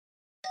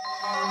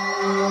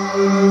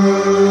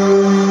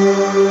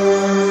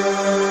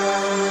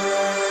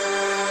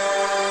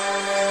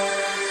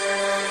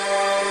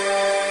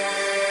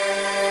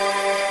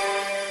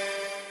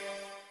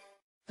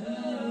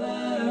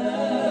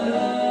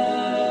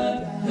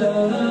فاح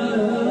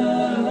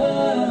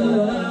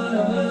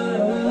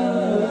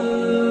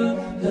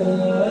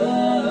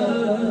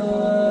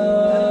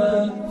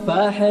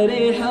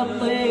ريح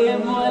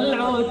الطيب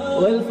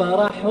والعود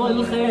والفرح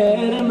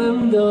والخير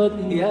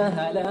ممدود يا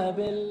هلا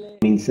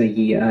من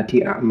سيئات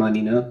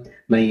أعمالنا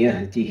من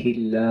يهده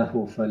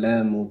الله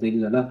فلا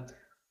مضل له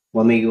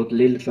ومن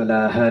يضلل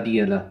فلا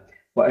هادي له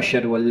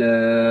وأشهد أن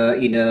لا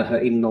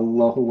إله إلا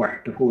الله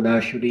وحده لا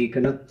شريك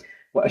له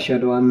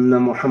وأشهد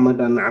أن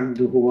محمدا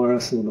عبده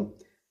ورسوله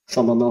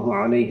صلى الله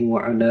عليه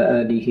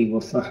وعلى آله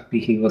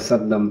وصحبه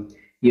وسلم.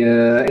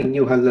 يا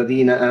أيها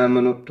الذين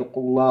آمنوا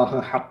اتقوا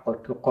الله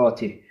حق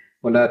تقاته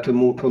ولا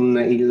تموتن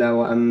إلا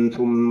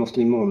وأنتم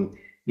مسلمون.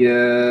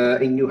 يا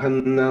أيها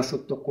الناس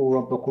اتقوا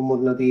ربكم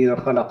الذي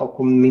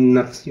خلقكم من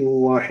نفس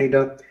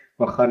واحدة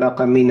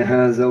وخلق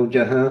منها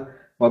زوجها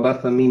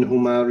وبث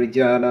منهما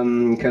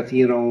رجالا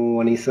كثيرا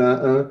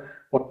ونساء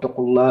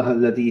واتقوا الله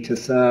الذي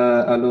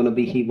تساءلون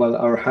به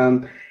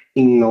والأرحام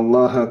إن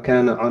الله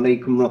كان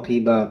عليكم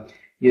رقيبا.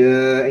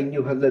 يا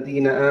أيها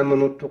الذين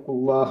آمنوا اتقوا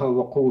الله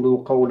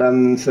وقولوا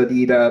قولا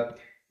سديدا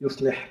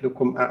يصلح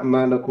لكم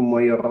أعمالكم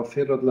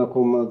ويغفر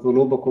لكم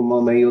ذنوبكم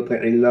ومن يطع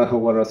الله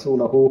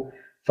ورسوله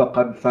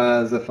فقد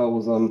فاز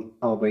فوزا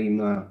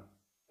عظيما.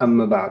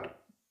 أما بعد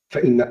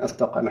فإن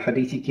أصدق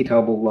الحديث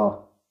كتاب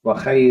الله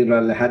وخير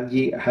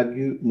الهدي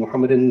هدي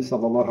محمد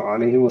صلى الله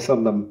عليه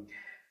وسلم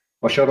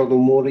وشر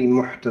الأمور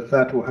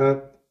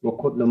محدثاتها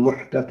وكل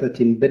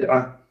محدثة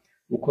بدعة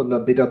وكل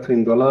بدعة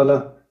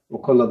ضلالة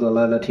وكل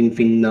ضلالة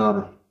في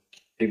النار.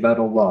 عباد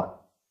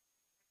الله،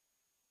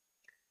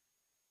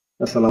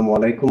 Assalamu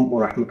alaikum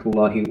wa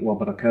rahmatullahi wa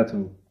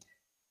barakatuh.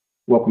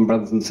 Welcome,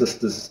 brothers and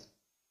sisters,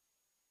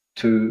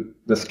 to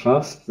this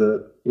class,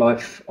 the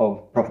life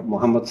of Prophet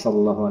Muhammad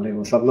sallallahu alaihi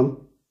wasallam.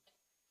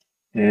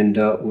 And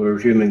we're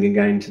resuming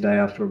again today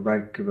after a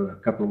break of a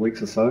couple of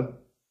weeks or so.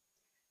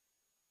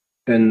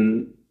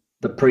 In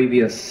the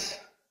previous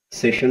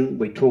session,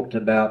 we talked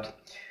about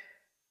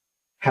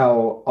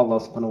how Allah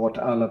subhanahu wa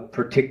ta'ala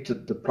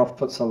protected the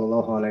Prophet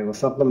sallallahu alaihi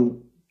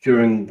wasallam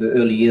during the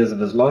early years of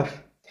his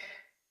life.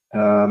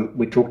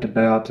 We talked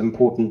about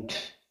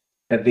important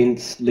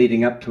events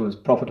leading up to his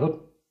prophethood,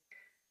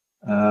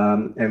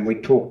 and we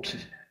talked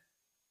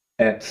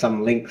at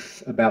some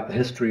length about the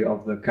history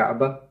of the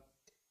Kaaba,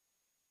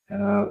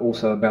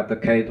 also about the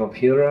cave of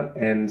Hira,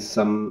 and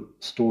some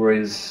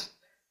stories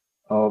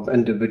of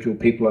individual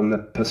people in the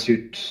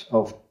pursuit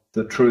of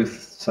the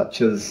truth,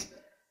 such as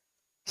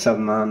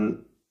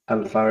Salman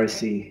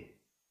al-Farisi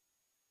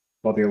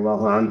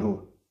radiyallahu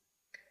anhu.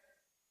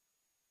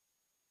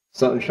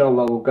 So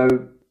inshallah we'll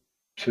go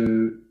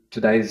to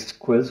today's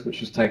quiz,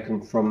 which was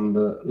taken from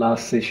the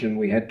last session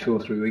we had 2 or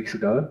 3 weeks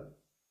ago.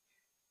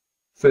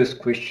 First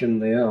question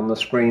there on the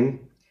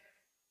screen: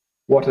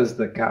 what is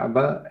the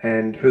Kaaba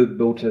and who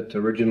built it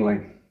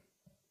originally?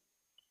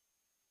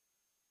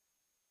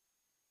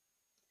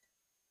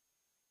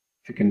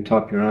 If you can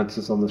type your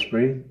answers on the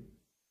screen.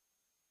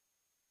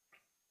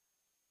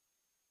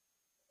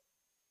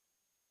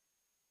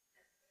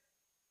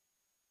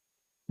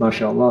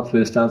 MashaAllah,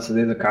 first answer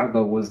there, the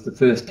Kaaba was the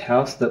first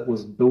house that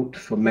was built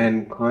for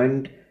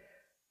mankind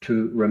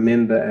to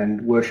remember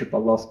and worship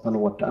Allah subhanahu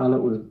wa ta'ala.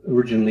 It was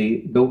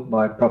originally built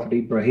by Prophet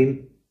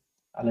Ibrahim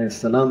alayhi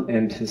salam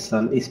and his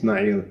son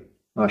Ismail.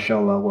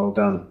 MashaAllah, well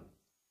done.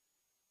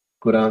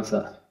 Good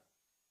answer.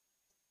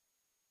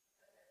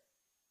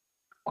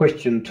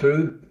 Question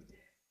 2.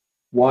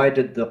 Why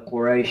did the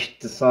Quraysh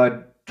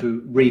decide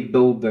to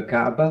rebuild the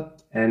Kaaba,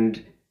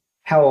 and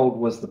how old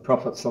was the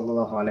Prophet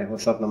sallallahu alaihi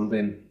wasallam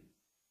then?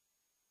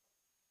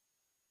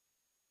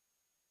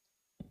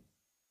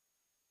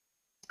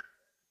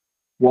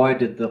 Why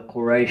did the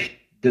Quraysh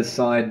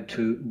decide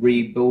to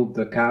rebuild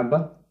the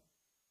Kaaba,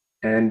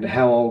 and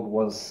how old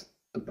was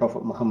the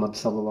Prophet Muhammad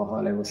sallallahu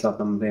alaihi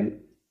wasallam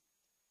then?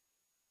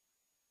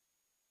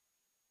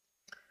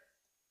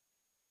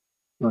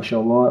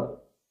 MashaAllah,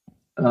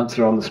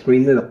 answer on the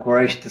screen there. The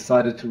Quraysh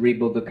decided to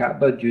rebuild the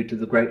Kaaba due to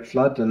the Great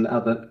Flood and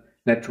other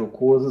natural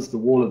causes. The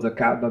wall of the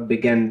Kaaba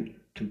began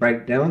to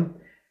break down,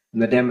 and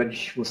the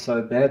damage was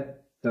so bad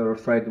they were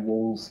afraid the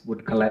walls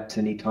would collapse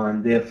any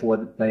time.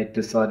 Therefore, they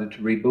decided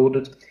to rebuild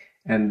it,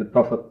 and the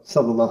Prophet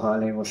sallallahu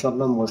alaihi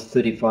wasallam was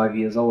 35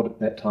 years old at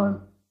that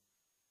time.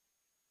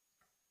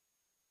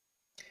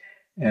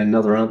 And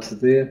another answer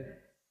there: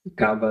 the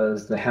Kaaba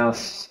is the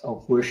house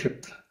of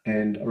worship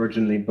and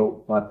originally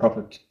built by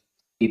Prophet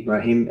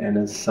Ibrahim and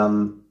his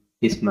son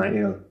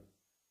Ismail.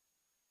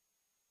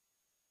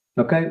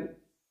 Okay,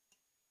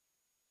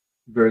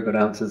 very good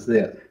answers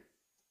there.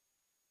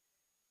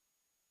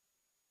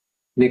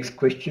 Next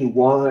question: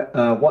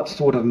 what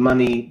sort of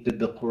money did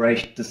the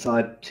Quraysh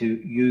decide to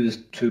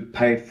use to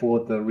pay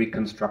for the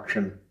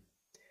reconstruction?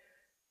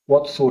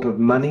 What sort of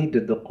money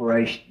did the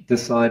Quraysh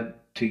decide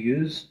to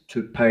use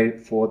to pay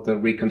for the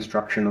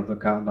reconstruction of the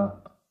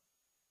Kaaba?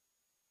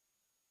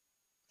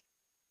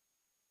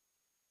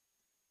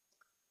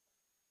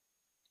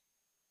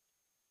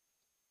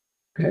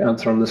 Okay,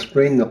 answer on the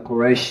screen. The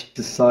Quraysh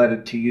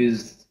decided to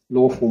use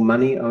lawful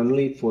money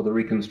only for the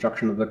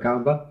reconstruction of the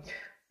Kaaba.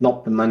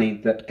 not the money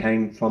that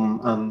came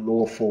from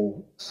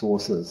unlawful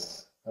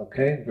sources.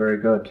 Okay, very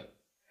good.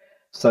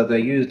 So they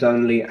used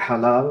only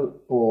halal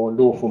or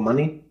lawful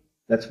money.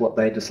 That's what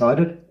they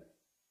decided.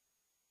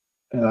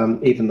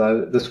 Even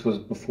though this was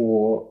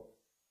before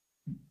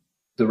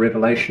the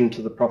revelation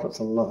to the Prophet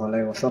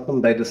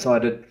ﷺ, they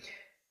decided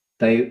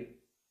they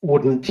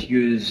wouldn't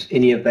use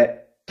any of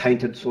that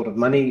tainted sort of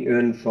money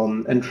earned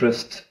from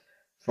interest,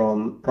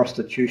 from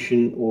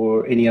prostitution,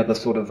 or any other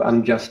sort of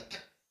unjust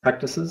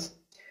practices.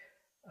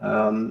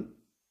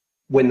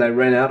 When they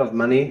ran out of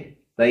money,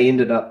 they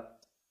ended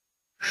up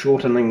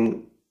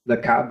shortening the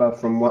Kaaba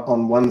from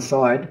on one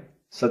side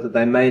so that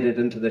they made it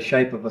into the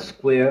shape of a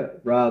square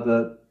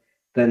rather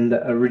than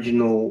the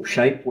original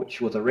shape,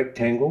 which was a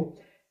rectangle,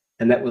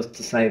 and that was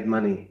to save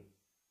money.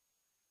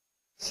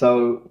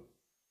 So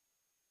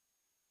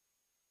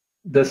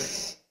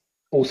this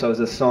also is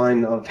a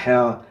sign of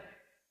how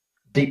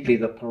deeply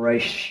the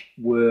Quraysh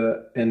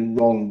were in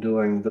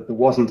wrongdoing, that there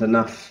wasn't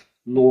enough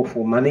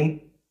lawful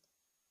money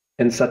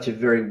in such a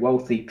very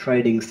wealthy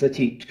trading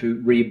city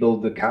to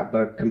rebuild the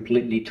Kaaba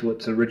completely to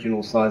its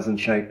original size and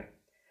shape.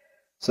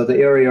 So the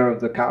area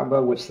of the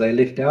Kaaba which they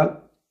left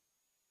out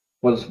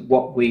was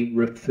what we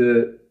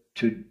refer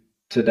to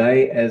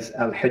today as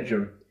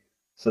Al-Hijr.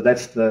 So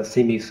that's the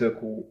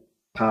semicircle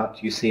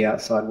part you see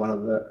outside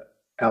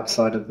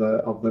outside of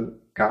the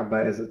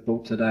Kaaba as it's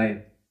built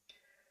today.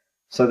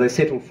 So they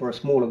settled for a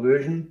smaller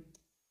version,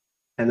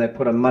 and they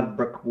put a mud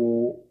brick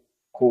wall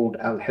called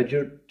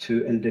Al-Hijr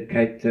to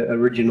indicate the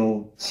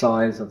original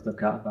size of the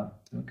Kaaba.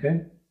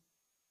 Okay.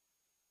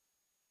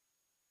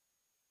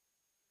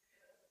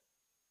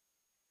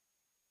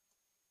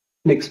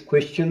 Next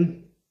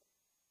question.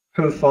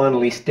 Who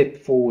finally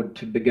stepped forward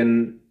to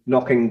begin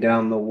knocking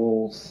down the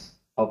walls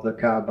of the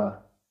Kaaba?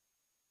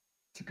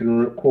 If you can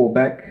recall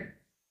back,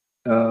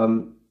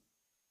 the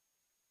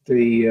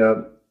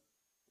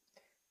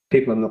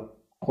people in the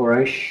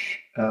Quraysh,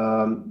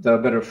 they were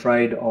a bit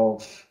afraid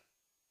of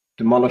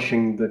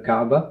demolishing the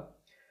Kaaba.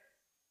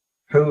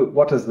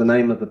 What is the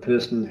name of the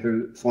person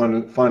who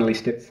finally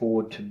stepped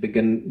forward to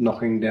begin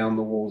knocking down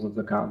the walls of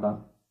the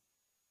Kaaba?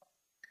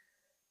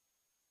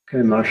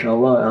 Okay,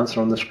 mashallah,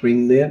 answer on the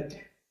screen there.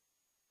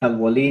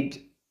 Al-Walid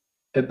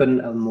ibn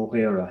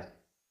al-Mughira.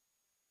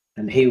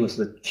 And he was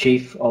the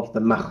chief of the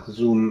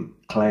Makhzum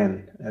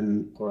clan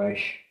in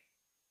Quraysh.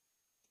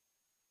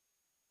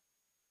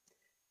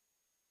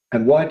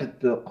 And why did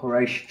the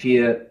Quraysh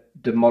fear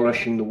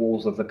demolishing the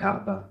walls of the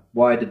Kaaba?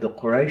 Why did the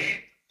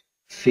Quraysh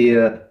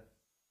fear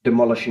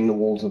demolishing the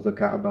walls of the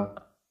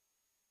Kaaba?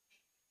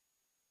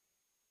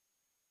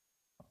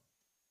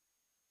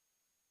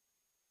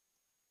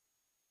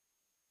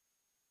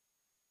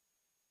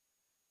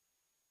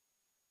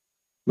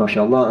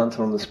 MashaAllah,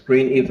 answer on the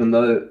screen. Even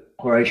though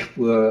Quraysh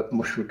were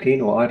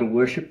mushrikeen or idol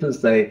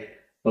worshippers, they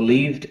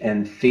believed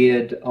and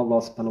feared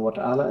Allah subhanahu wa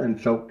ta'ala and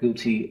felt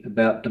guilty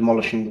about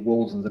demolishing the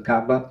walls of the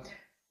Kaaba.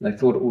 They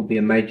thought it would be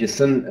a major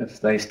sin if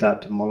they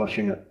start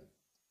demolishing it.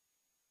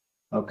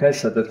 Okay,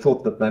 so they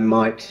thought that they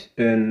might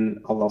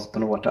earn Allah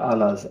subhanahu wa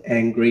ta'ala's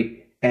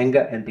anger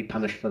and be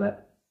punished for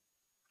that.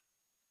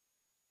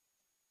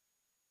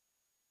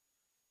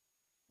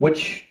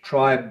 Which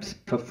tribes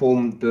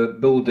performed the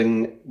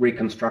building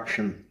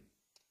reconstruction?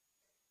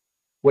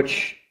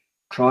 Which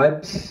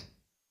tribes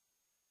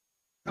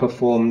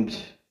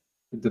performed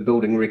the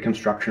building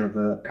reconstruction of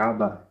the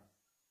Kaaba?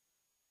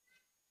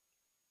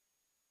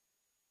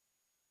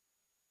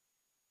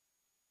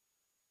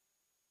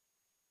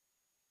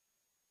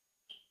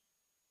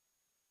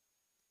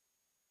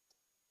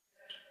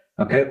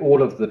 Okay,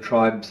 all of the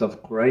tribes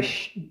of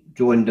Quraysh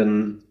joined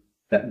in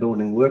that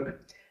building work,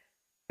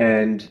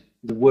 and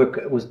the work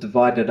was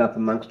divided up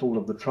amongst all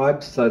of the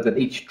tribes so that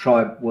each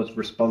tribe was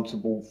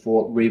responsible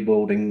for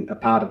rebuilding a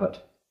part of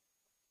it.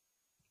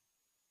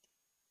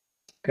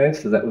 Okay,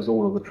 so that was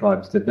all of the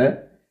tribes did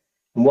that.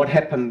 And what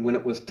happened when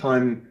it was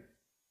time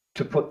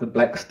to put the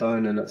black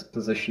stone in its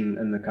position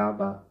in the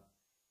Kaaba?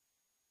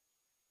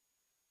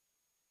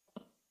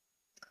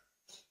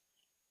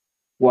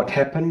 What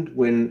happened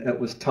when it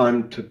was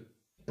time to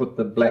put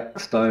the black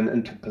stone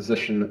into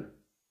position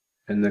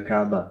in the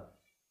Kaaba?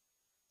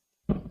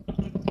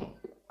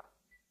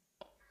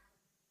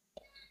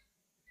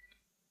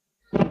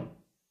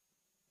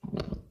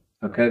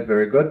 Okay,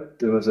 very good.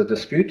 There was a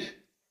dispute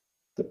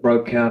that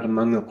broke out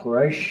among the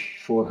Quraysh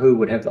for who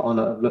would have the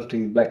honor of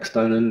lifting the black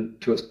stone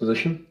into its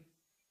position,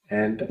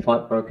 and a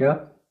fight broke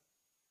out.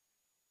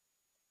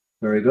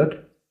 Very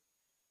good.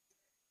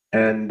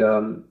 And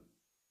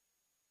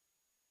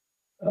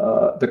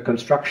the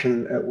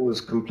construction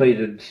was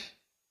completed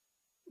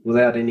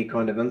without any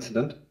kind of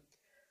incident.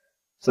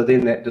 So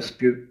then that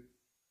dispute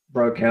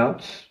broke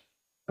out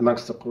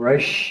amongst the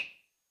Quraysh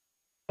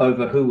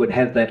over who would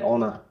have that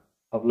honor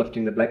of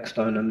lifting the black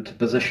stone into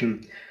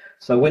position.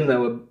 So when they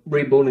were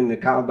rebuilding the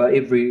Kaaba,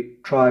 every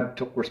tribe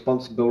took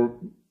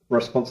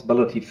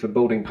responsibility for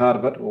building part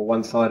of it or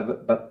one side of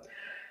it, but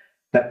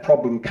that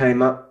problem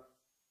came up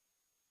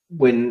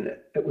when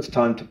it was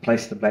time to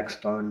place the black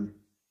stone.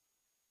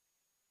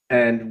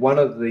 and one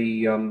of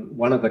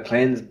the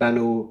clans,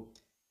 Banu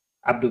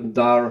Abdul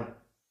Dar,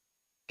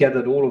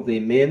 gathered all of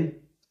their men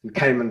and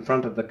came in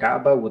front of the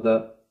Kaaba with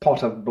a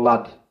pot of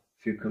blood,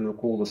 if you can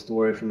recall the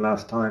story from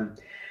last time.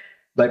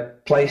 They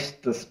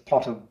placed this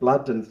pot of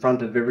blood in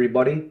front of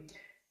everybody,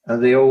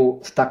 and they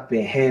all stuck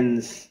their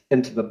hands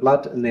into the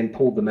blood and then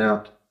pulled them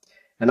out.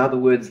 In other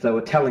words, they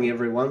were telling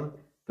everyone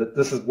that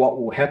this is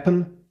what will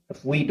happen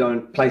if we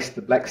don't place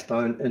the black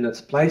stone in its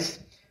place.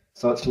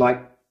 So it's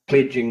like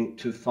pledging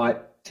to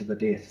fight to the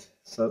death.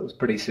 So it was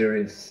pretty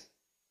serious.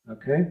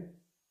 Okay.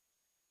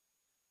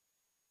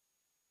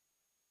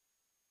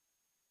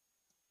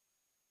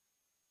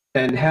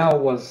 And how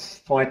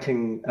was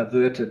fighting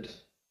averted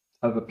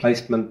over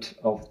placement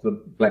of the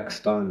black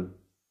stone?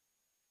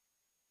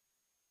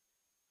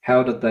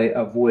 How did they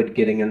avoid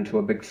getting into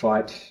a big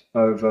fight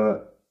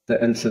over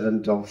the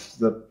incident of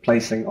the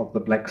placing of the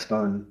black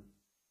stone?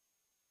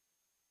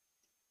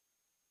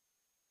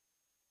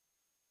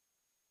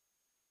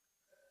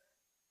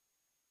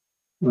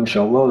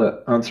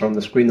 MashaAllah, the answer on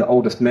the screen, the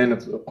oldest man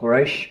of the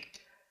Quraysh,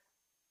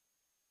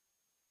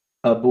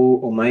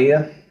 Abu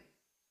Umayyah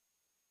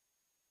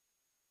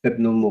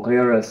Ibn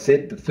Mughira,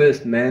 said, the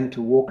first man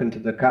to walk into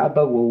the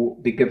Kaaba will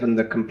be given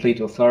the complete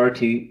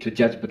authority to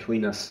judge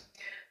between us.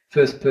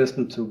 First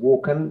person to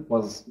walk in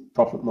was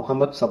Prophet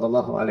Muhammad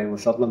sallallahu alaihi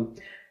wasallam,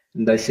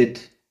 and they said,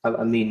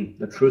 Al-Amin,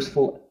 the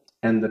truthful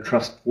and the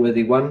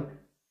trustworthy one.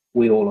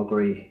 We all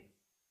agree.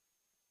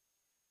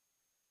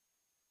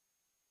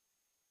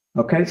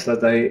 Okay, so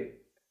they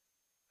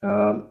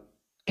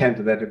came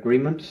to that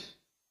agreement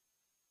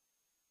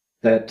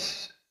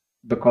that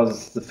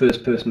because the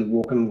first person to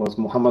walk in was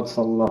Muhammad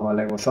sallallahu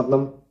alaihi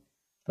wasallam,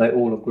 they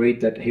all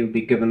agreed that he would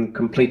be given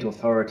complete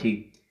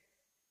authority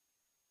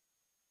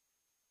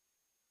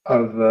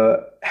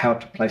over how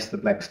to place the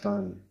black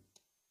stone,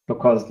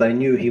 because they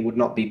knew he would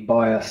not be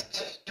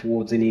biased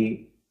towards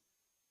any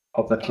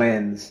of the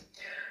clans.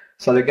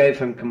 So they gave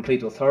him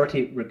complete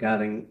authority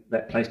regarding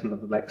that placement of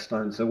the black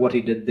stone. So what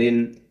he did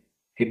then,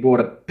 he brought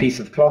a piece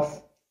of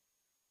cloth,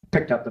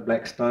 picked up the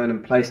black stone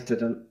and placed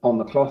it on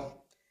the cloth.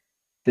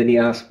 Then he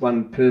asked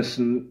one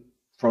person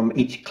from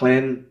each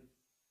clan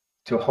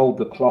to hold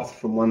the cloth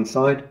from one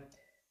side.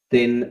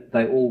 Then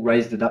they all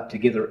raised it up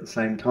together at the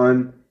same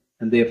time,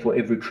 and therefore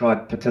every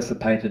tribe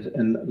participated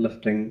in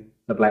lifting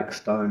the black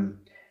stone.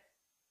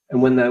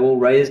 And when they all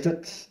raised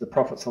it, the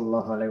Prophet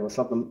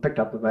ﷺ picked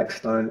up the black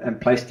stone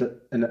and placed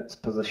it in its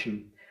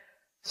position.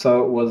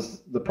 So it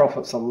was the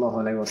Prophet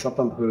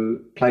ﷺ who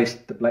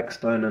placed the black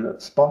stone in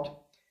its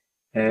spot,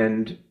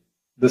 and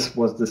this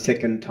was the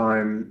second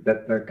time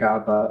that the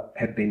Kaaba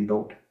had been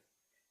built.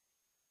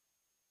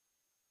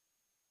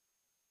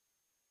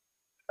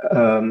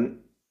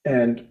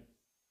 And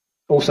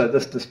also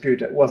this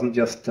dispute, it wasn't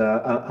just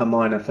a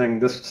minor thing.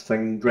 This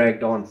thing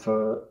dragged on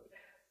for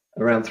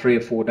around 3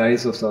 or 4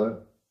 days or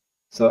so.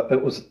 So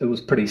it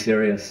was pretty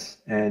serious,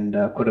 and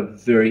could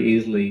have very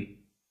easily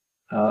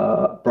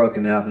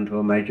broken out into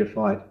a major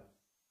fight.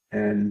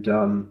 And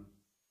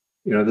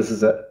this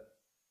is a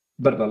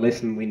bit of a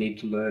lesson we need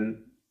to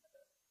learn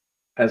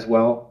as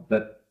well,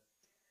 that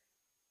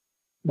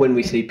when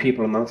we see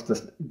people amongst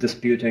us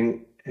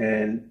disputing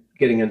and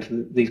getting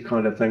into these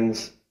kind of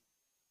things,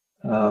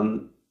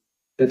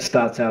 it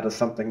starts out as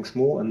something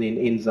small and then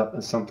ends up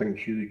as something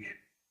huge.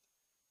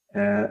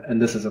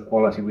 And this is a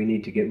quality we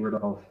need to get rid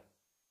of.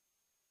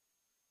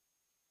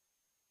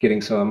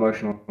 Getting so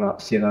emotional and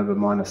upset over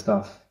minor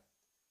stuff.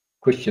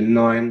 Question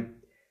 9.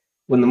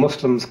 When the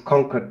Muslims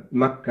conquered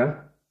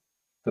Mecca,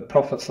 the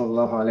Prophet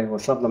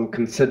ﷺ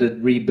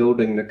considered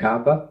rebuilding the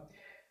Kaaba.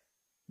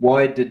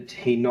 Why did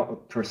he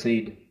not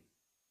proceed?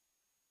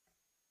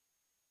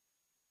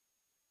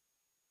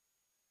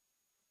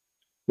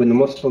 When the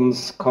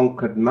Muslims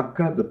conquered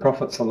Mecca, the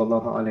Prophet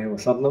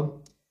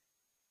ﷺ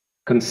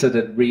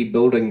considered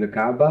rebuilding the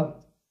Kaaba.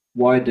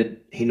 Why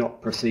did he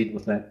not proceed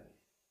with that?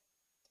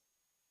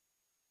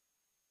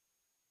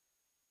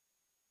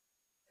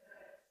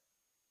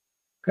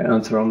 Okay,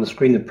 answer on the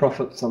screen. The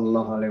Prophet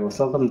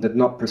ﷺ did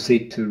not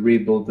proceed to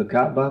rebuild the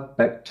Kaaba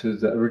back to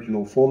the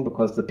original form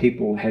because the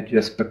people had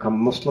just become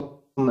Muslim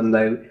and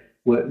they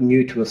were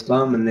new to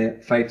Islam and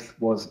their faith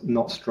was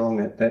not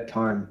strong at that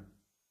time.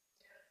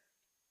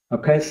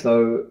 Okay,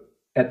 so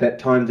at that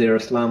time their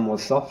Islam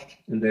was soft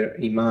and their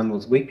Iman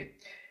was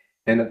weak,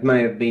 and it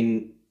may have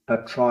been a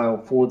trial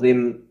for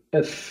them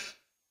if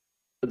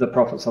the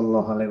Prophet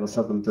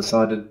ﷺ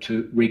decided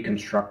to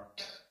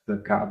reconstruct the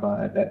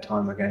Kaaba at that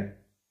time again.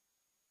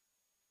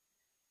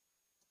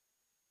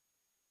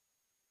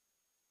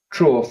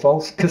 True or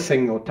false,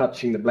 kissing or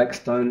touching the black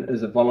stone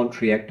is a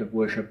voluntary act of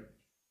worship.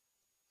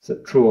 Is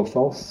it true or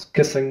false?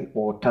 Kissing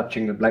or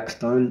touching the black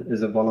stone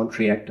is a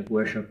voluntary act of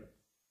worship.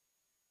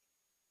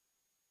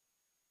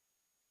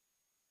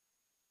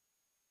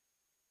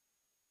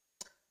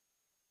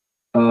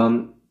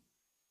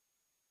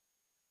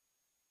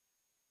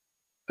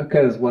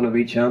 Okay, there's one of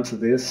each answer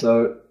there.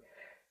 So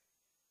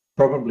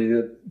probably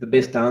the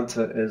best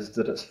answer is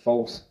that it's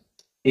false,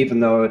 even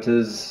though it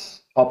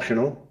is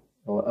optional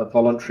or a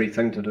voluntary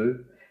thing to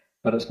do.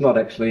 but it's not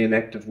actually an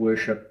act of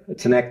worship.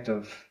 It's an act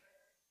of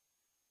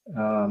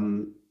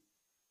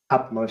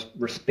utmost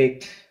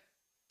respect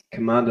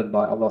commanded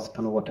by Allah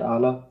subhanahu wa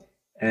ta'ala.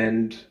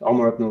 And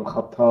Umar ibn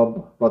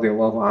al-Khattab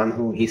radiallahu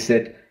anhu, he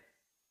said,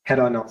 had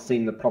I not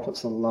seen the Prophet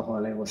sallallahu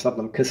alaihi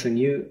wasallam kissing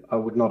you, I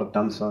would not have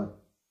done so.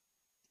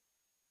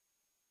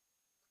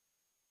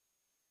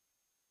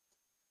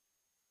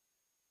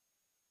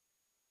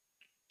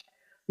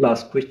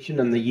 Last question.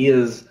 In the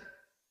years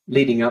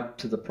leading up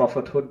to the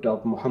prophethood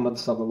of Muhammad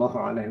sallallahu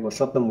alaihi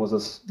wasallam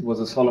was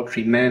a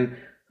solitary man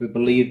who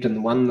believed in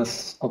the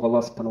oneness of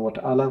Allah subhanahu wa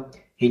ta'ala.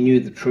 He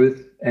knew the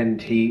truth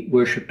and he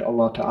worshipped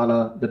Allah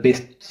ta'ala the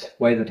best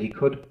way that he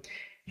could.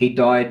 He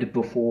died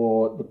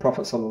before the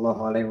Prophet sallallahu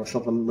alaihi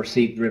wasallam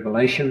received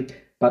revelation,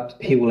 but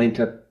he will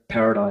enter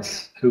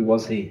paradise. Who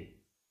was he?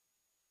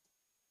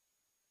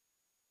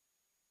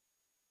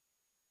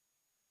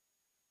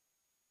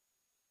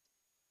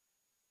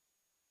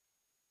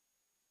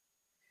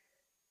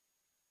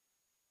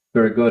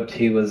 Very good.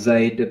 He was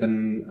Zayd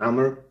ibn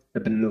Amr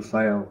ibn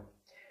Nufayl.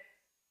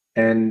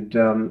 And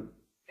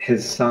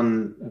his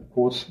son, of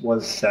course,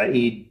 was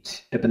Sa'id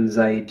ibn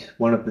Zayd,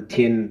 one of the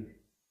 10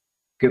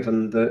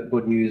 given the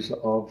good news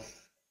of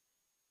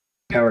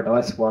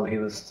paradise while he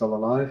was still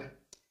alive.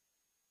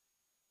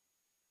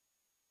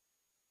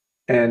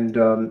 And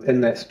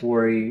in that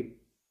story,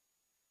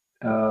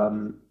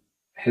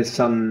 his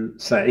son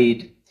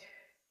Sa'id,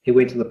 he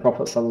went to the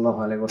Prophet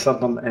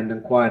ﷺ and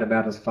inquired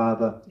about his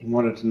father. He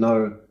wanted to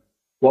know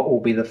what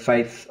will be the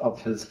faith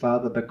of his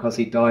father because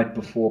he died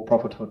before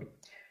prophethood.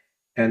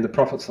 And the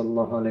Prophet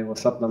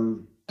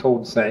ﷺ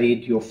told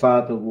Sa'id, your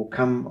father will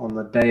come on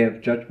the day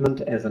of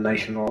judgment as a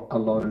nation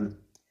alone.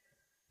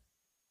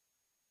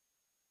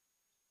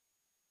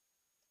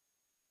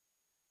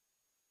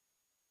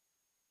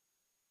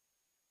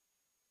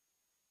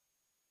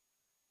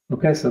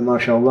 Okay, so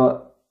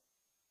mashallah,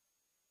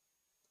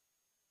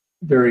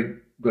 very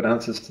good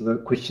answers to the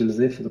questions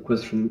there for the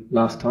quiz from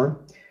last time.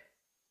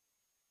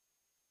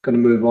 Going to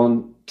move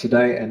on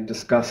today and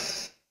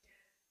discuss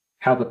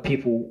how the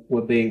people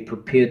were being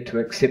prepared to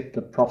accept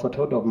the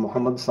prophethood of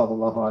Muhammad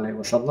sallallahu alaihi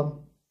wasallam.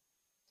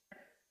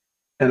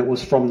 And it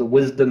was from the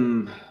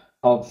wisdom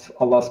of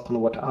Allah subhanahu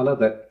wa ta'ala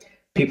that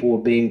people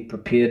were being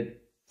prepared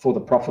for the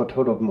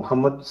prophethood of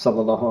Muhammad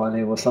sallallahu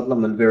alaihi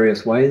wasallam in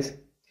various ways.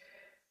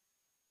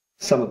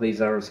 Some of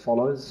these are as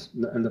follows.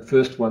 And the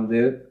first one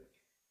there,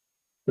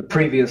 the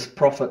previous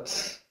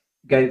prophets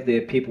gave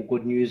their people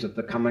good news of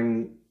the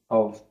coming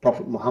of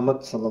Prophet Muhammad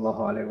sallallahu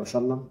alaihi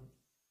wasallam.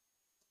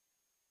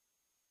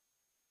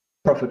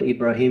 Prophet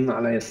Ibrahim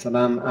alayhi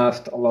salam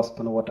asked Allah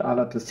subhanahu wa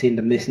ta'ala to send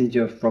a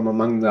messenger from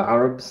among the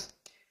Arabs,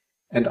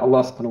 and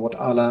Allah subhanahu wa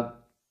ta'ala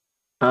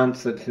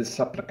answered his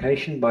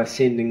supplication by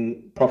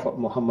sending Prophet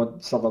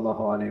Muhammad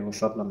sallallahu alaihi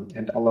wasallam.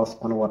 And Allah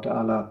subhanahu wa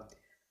ta'ala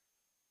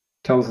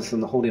tells us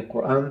in the Holy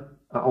Quran,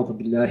 أعوذ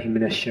بالله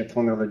من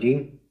الشيطان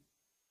الرجيم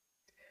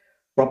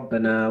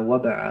ربنا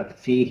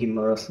وبعث فيهم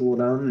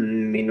رسولا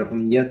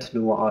منهم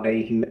يتلو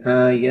عليهم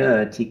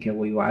آياتك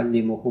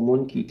ويعلمهم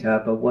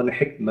الكتاب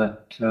والحكمة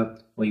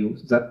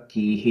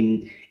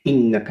ويزكيهم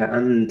إنك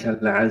أنت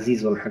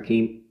العزيز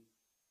الحكيم.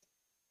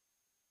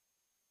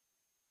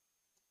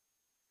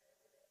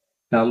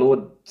 Our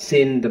Lord,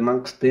 send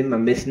amongst them a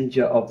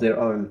messenger of their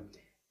own.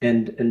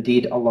 And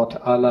indeed Allah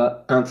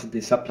Ta'ala answered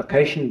their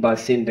supplication by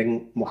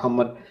sending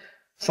Muhammad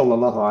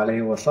sallallahu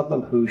alayhi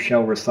wasallam, who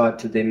shall recite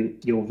to them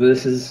your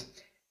verses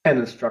and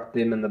instruct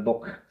them in the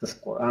book, this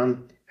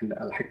Quran, and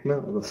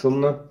Al-Hikmah, or the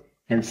Sunnah,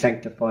 and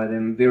sanctify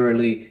them.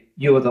 Verily,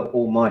 you are the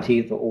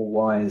Almighty, the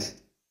All-Wise.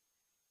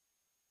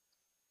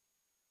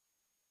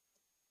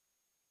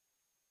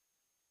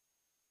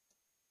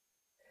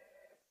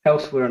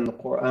 Elsewhere in the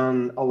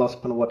Quran, Allah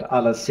subhanahu wa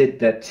ta'ala said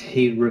that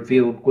He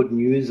revealed good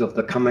news of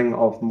the coming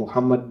of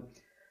Muhammad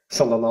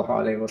sallallahu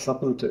alayhi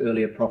wasallam to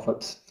earlier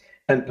prophets.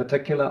 In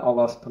particular,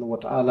 Allah subhanahu wa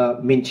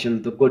ta'ala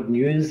mentioned the good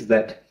news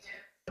that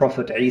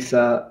Prophet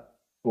Isa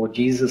or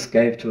Jesus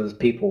gave to his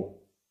people.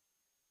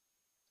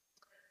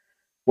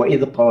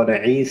 وَإِذْ قَالَ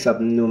عِيسَى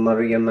ابْنُ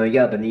مَرْيَمَ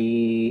يَا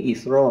بَنِي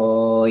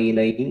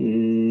إِسْرَائِيلَ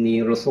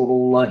إِنِّي رَسُولُ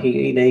اللَّهِ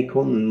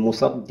إِلَيْكُمْ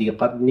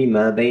مُصَدِّقًا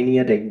لِمَا بَيْنَ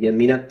يَدَيَّ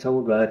مِنَ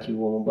التَّوْرَاةِ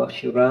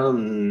وَمُبَشِّرًا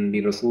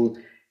بِرَسُولٍ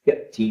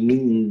يَأْتِي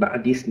مِنْ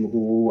بَعْدِ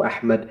اسْمُهُ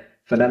أَحْمَدُ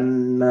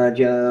فَلَمَّا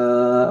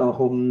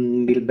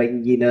جَاءَهُم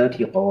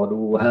بِالْبَيِّنَاتِ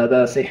قَالُوا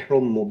هَذَا سِحْرٌ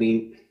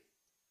مُبِينٌ.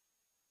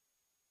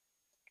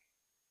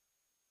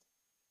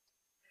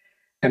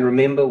 And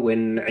remember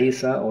when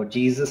Isa or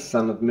Jesus,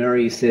 son of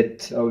Mary,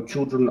 said, O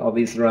children of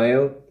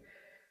Israel,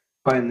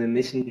 I am the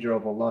messenger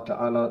of Allah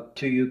Ta'ala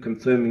to you,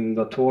 confirming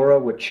the Torah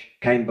which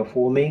came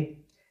before me,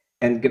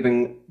 and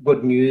giving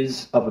good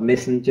news of a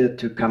messenger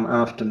to come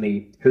after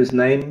me, whose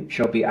name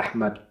shall be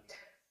Ahmad.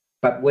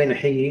 But when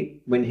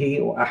he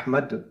or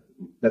Ahmad,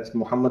 that's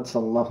Muhammad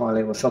sallallahu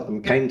alaihi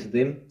wasallam, came to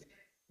them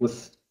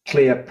with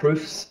clear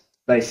proofs,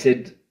 they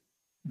said,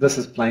 this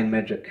is plain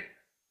magic.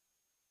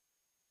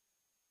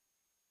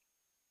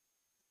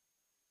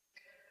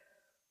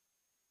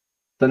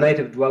 The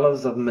native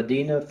dwellers of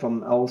Medina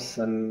from Aus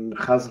and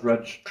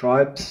Khazraj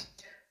tribes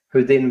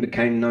who then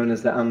became known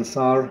as the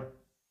Ansar,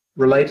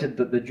 related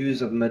that the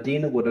Jews of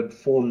Medina would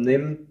inform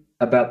them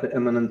about the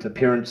imminent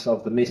appearance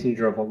of the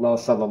Messenger of Allah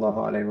sallallahu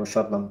alaihi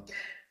wasallam.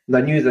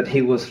 They knew that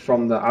he was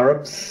from the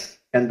Arabs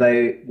and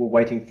they were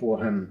waiting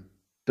for him.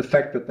 The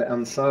fact that the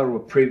Ansar were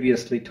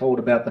previously told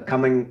about the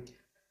coming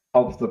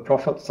of the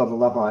Prophet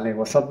sallallahu alaihi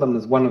wasallam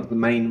is one of the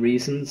main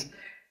reasons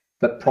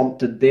that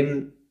prompted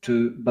them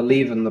to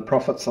believe in the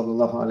Prophet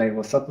sallallahu alaihi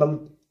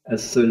wasallam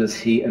as soon as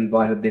he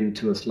invited them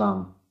to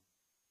Islam.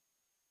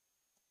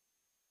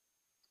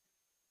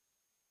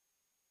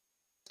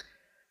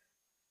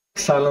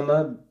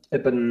 Salama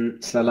ibn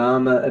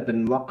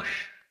Waqsh,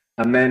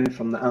 a man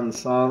from the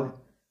Ansar,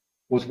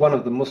 was one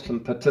of the Muslim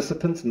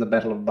participants in the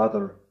Battle of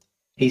Badr.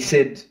 He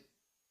said,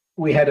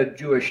 "We had a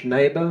Jewish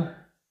neighbor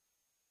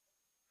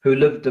who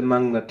lived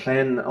among the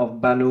clan of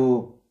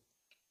Banu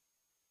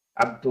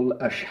Abdul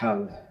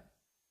Ashhal,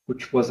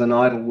 which was an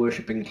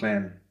idol-worshipping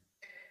clan.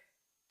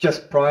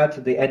 Just prior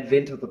to the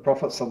advent of the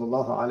Prophet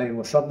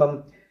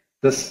ﷺ,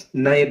 this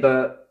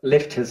neighbor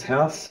left his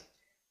house,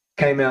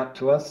 came out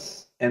to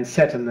us, and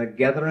sat in the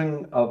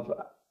gathering of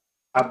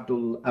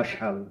Abdul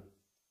Ashhal.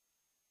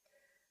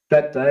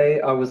 That day,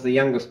 I was the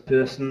youngest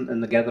person in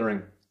the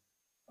gathering.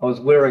 I was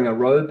wearing a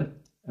robe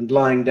and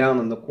lying down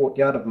in the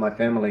courtyard of my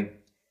family.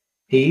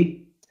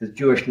 He, his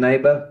Jewish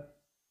neighbor,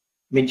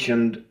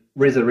 mentioned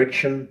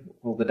resurrection,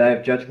 or the Day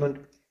of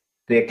Judgment,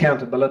 the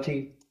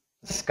accountability,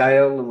 the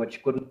scale in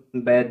which good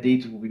and bad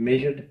deeds will be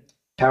measured,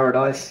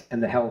 paradise,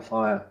 and the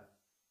hellfire.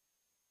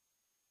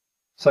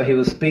 So he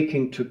was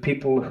speaking to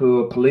people who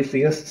were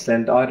polytheists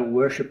and idol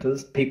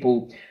worshippers,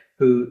 people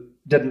who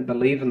didn't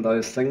believe in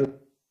those things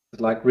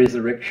like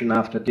resurrection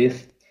after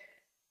death.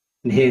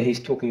 And here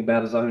he's talking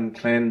about his own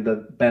clan,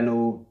 the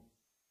Banu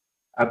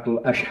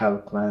Abdul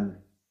Ashhal clan.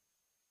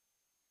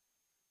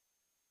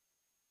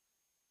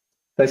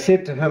 They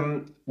said to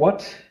him,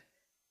 "What?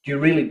 Do you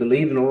really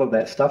believe in all of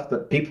that stuff,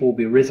 that people will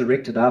be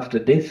resurrected after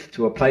death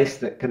to a place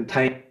that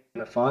contains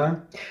a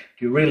fire?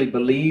 Do you really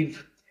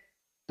believe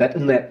that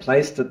in that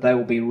place that they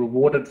will be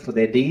rewarded for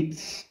their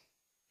deeds?"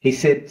 He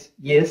said,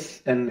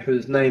 "Yes, and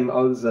whose name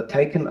oaths are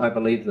taken, I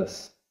believe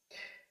this."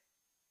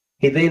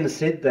 He then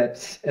said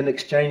that in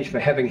exchange for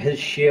having his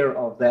share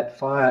of that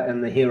fire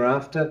in the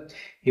hereafter,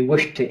 he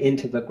wished to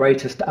enter the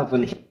greatest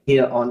oven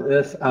here on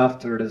earth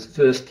after it is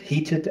first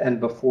heated and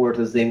before it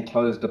is then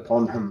closed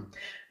upon him.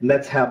 And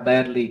that's how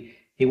badly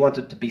he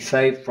wanted to be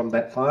saved from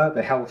that fire,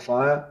 the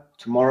hellfire,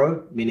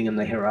 tomorrow, meaning in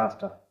the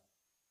hereafter.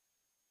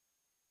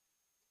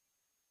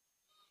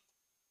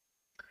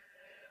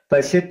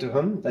 They said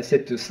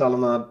to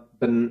Salama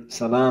bin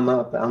Salama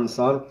of the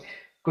Ansar,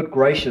 "Good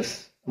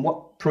gracious, and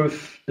what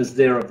proof is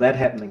there of that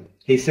happening?"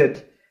 He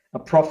said, "A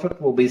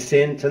prophet will be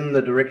sent in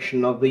the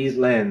direction of these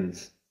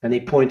lands," and he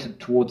pointed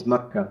towards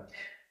Makkah.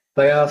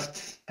 They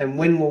asked, "And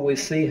when will we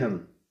see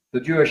him?"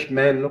 The Jewish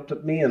man looked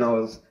at me, and I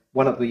was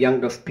one of the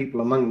youngest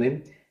people among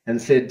them, and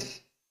said,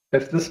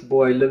 "If this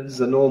boy lives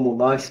a normal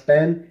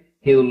lifespan,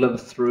 he'll live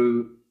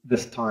through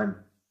this time."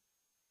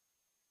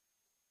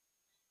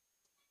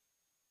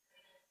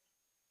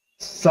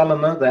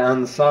 Salama the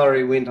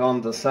Ansari went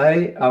on to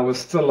say, "I was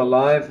still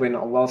alive when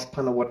Allah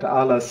subhanahu wa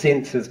ta'ala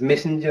sent his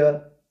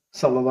messenger,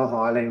 sallallahu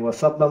alayhi wa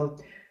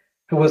sallam,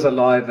 who was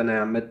alive in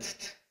our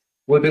midst.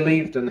 We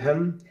believed in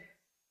him,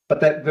 but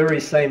that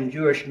very same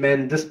Jewish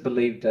man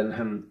disbelieved in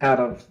him out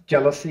of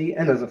jealousy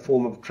and as a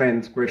form of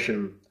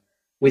transgression.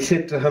 We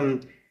said to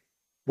him,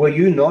 were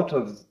you not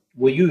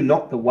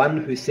the one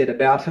who said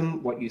about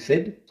him what you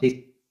said?"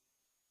 He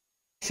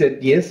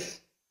said,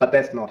 "Yes, but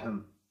that's not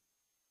him."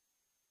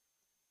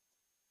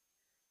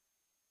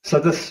 So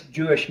this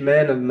Jewish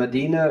man of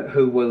Medina,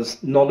 who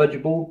was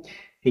knowledgeable,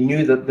 he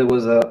knew that there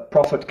was a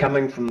prophet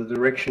coming from the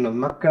direction of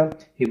Makkah.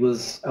 He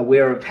was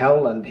aware of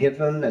hell and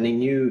heaven, and he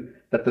knew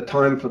that the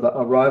time for the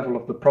arrival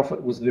of the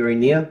prophet was very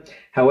near.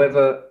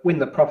 However, when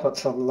the Prophet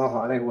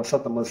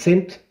ﷺ was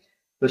sent,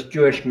 this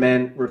Jewish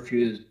man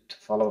refused to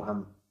follow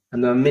him.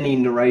 And there are many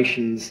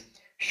narrations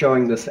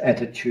showing this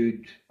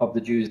attitude of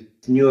the Jews.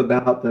 They knew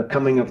about the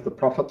coming of the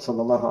Prophet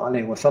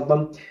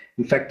ﷺ.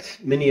 In fact,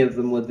 many of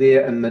them were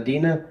there in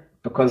Medina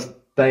because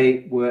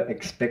they were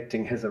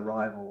expecting his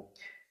arrival.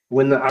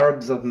 When the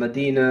Arabs of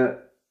Medina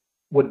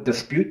would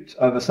dispute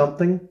over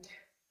something,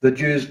 the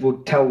Jews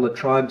would tell the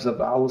tribes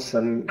of Aus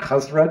and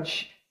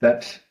Khazraj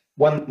that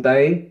one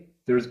day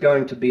there is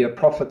going to be a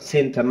prophet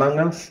sent among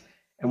us,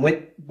 and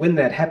when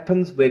that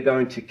happens, we're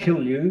going to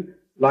kill you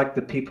like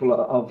the people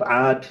of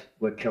Ad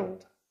were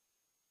killed.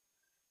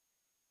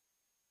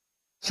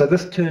 So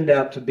this turned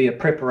out to be a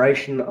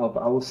preparation of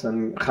Aus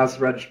and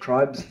Khazraj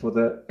tribes for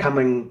the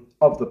coming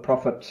of the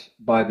Prophet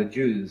by the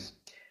Jews.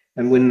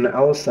 And when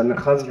Aus and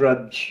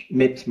Khazraj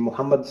met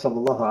Muhammad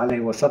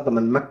ﷺ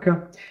in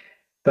Mecca,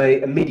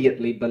 they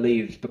immediately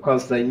believed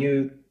because they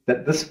knew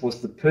that this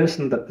was the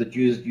person that the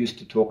Jews used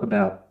to talk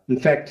about. In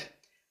fact,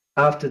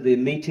 after their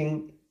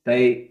meeting,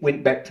 they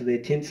went back to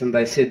their tents and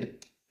they said,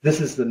 "This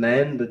is the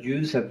man the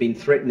Jews have been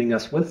threatening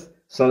us with,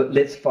 so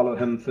let's follow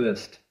him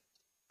first."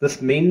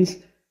 This means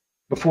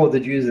before the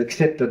Jews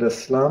accepted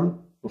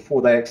Islam,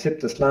 before they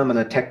accept Islam and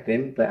attack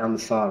them, the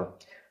Ansar.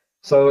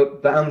 So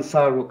the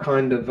Ansar were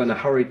kind of in a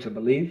hurry to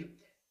believe,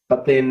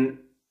 but then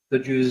the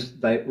Jews,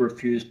 they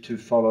refused to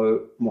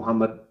follow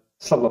Muhammad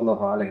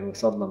sallallahu alaihi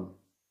wasallam.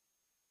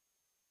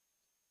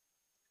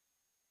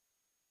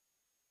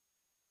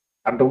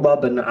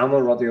 Abdullah bin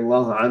Amr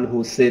radiallahu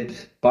anhu said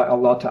by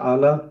Allah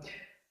Ta'ala,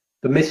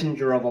 the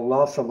Messenger of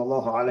Allah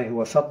sallallahu alaihi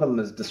wasallam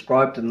is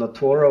described in the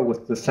Torah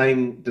with the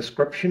same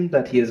description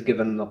that he is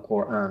given in the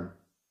Quran.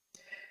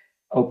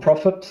 O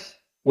Prophet,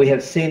 we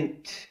have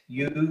sent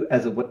you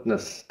as a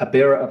witness, a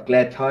bearer of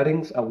glad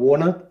tidings, a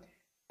warner,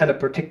 and a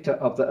protector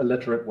of the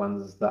illiterate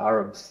ones, the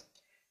Arabs.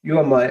 You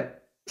are my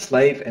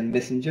slave and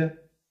messenger.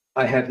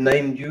 I have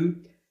named you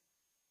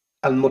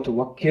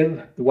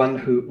Al-Mutawakkil, the one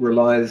who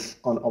relies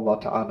on Allah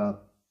Ta'ala.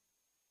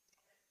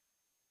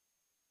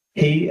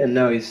 He, and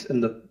now he's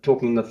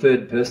talking in the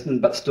third person,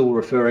 but still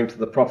referring to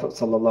the Prophet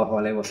sallallahu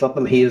alaihi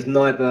wasallam, he is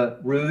neither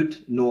rude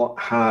nor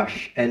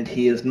harsh, and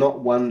he is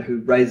not one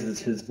who raises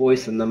his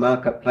voice in the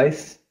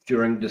marketplace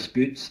during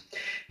disputes.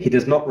 He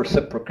does not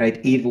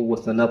reciprocate evil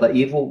with another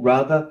evil,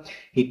 rather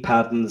he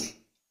pardons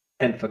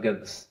and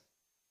forgives.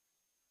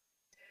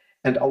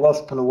 And Allah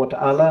subhanahu wa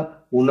ta'ala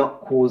will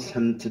not cause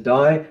him to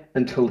die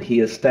until he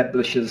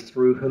establishes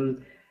through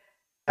him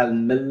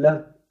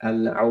al-millah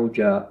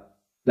al-awja,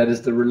 that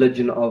is the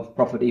religion of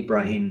Prophet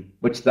Ibrahim,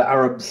 which the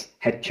Arabs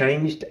had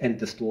changed and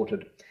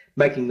distorted,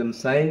 making them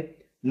say,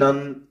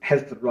 none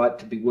has the right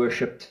to be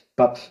worshipped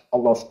but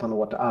Allah subhanahu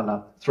wa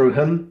ta'ala. Through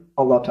him,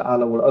 Allah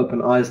ta'ala will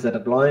open eyes that are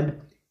blind,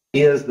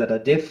 ears that are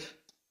deaf,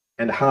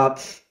 and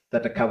hearts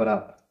that are covered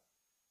up.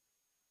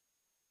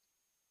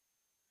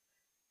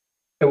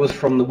 It was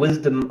from the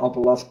wisdom of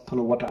Allah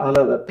subhanahu wa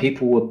ta'ala that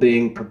people were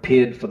being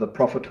prepared for the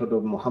prophethood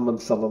of Muhammad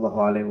sallallahu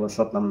alaihi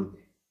wasallam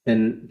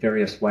in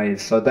various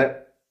ways. So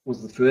that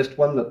was the first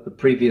one, that the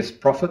previous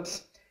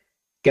prophets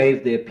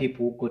gave their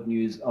people good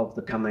news of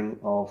the coming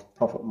of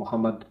Prophet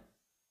Muhammad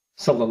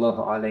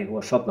sallallahu alaihi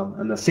wasallam.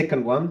 And the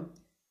second one,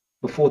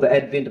 before the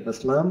advent of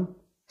Islam,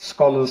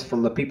 scholars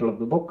from the people of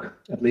the book,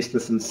 at least the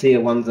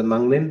sincere ones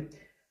among them,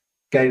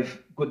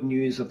 gave good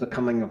news of the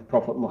coming of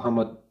Prophet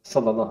Muhammad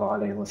sallallahu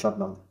alaihi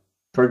wasallam.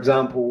 For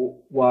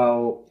example,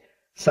 while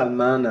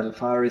Salman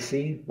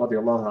al-Farisi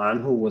radiallahu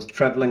anhu was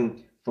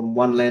traveling from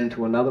one land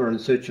to another in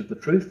search of the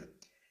truth,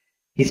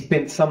 he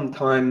spent some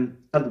time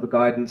under the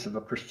guidance of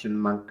a Christian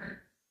monk,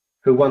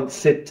 who once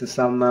said to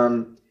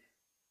Salman,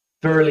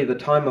 verily the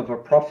time of a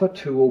prophet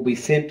who will be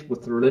sent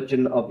with the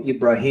religion of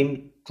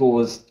Ibrahim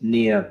draws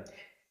near.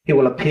 He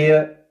will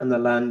appear in the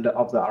land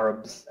of the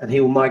Arabs, and he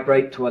will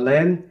migrate to a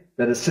land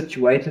that is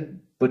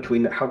situated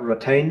between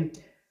Harratain,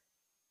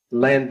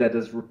 land that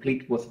is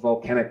replete with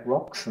volcanic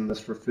rocks, and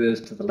this refers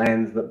to the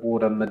lands that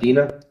border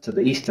Medina to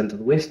the east and to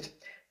the west.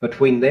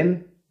 Between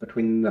them,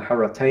 between the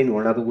Harratain,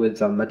 or in other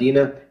words,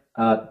 Medina,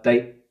 are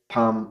date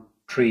palm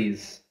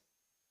trees.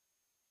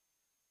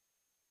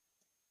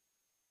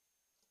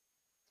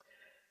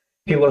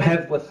 He will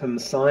have with him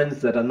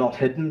signs that are not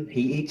hidden.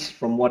 He eats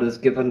from what is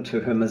given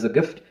to him as a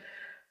gift,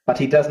 but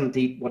he doesn't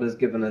eat what is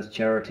given as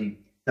charity.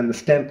 And the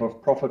stamp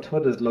of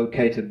prophethood is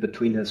located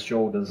between his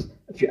shoulders.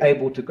 If you're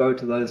able to go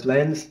to those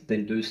lands,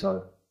 then do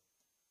so.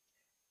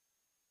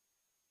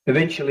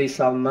 Eventually,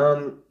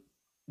 Salman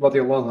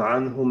radiallahu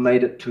anhu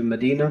made it to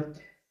Medina,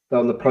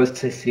 though in the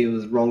process he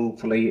was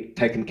wrongfully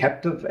taken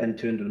captive and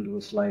turned into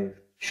a slave.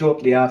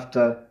 Shortly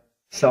after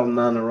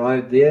Salman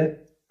arrived there,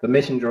 the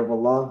Messenger of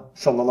Allah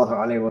sallallahu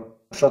alaihi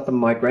wasallam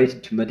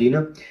migrated to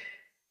Medina.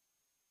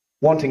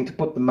 Wanting to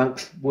put the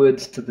monk's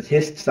words to the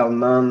test,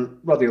 Salman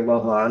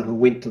radiallahu anhu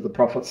went to the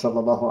Prophet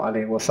sallallahu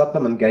alaihi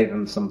wasallam and gave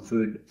him some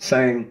food,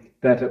 saying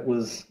that it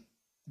was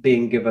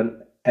being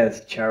given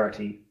as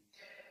charity.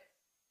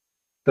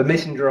 The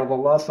Messenger of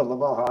Allah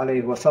sallallahu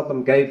alaihi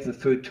wasallam gave the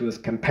food to his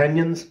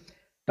companions,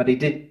 but he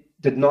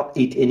did not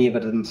eat any of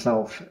it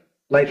himself.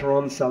 Later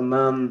on,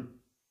 Salman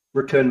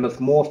returned with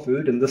more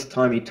food, and this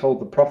time he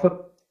told the Prophet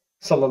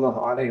sallallahu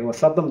alaihi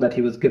wasallam that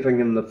he was giving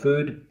him the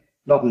food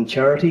not in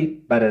charity,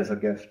 but as a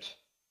gift.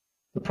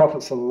 The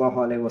Prophet sallallahu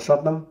alaihi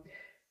wasallam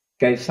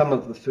gave some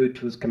of the food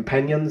to his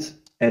companions,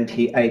 and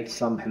he ate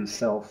some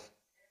himself.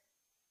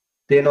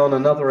 Then on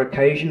another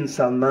occasion,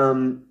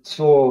 Salman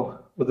saw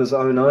with his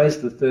own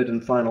eyes the third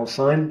and final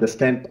sign, the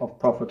stamp of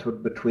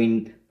prophethood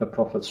between the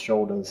Prophet's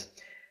shoulders.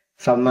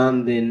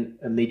 Salman then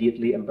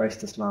immediately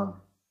embraced Islam.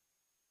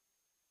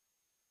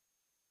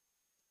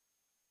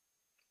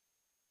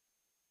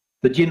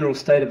 The general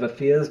state of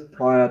affairs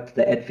prior to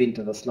the advent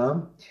of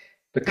Islam,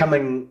 the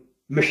coming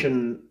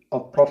mission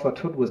of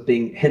prophethood was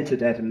being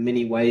hinted at in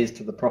many ways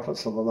to the Prophet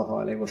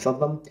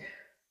ﷺ.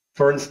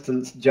 For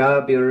instance,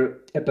 Jabir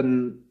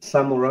ibn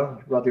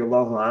Samurah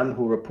radiallahu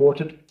anhu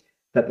reported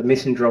that the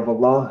Messenger of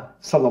Allah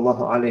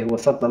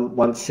ﷺ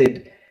once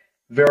said,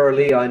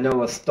 verily I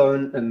know a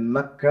stone in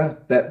Mecca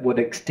that would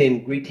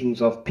extend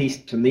greetings of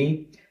peace to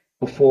me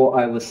before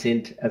I was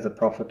sent as a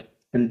prophet.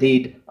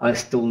 Indeed, I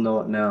still know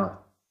it now.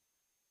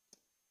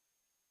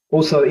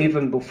 Also,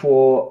 even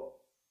before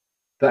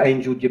the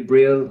angel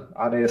Jibreel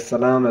alayhi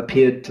salam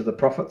appeared to the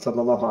Prophet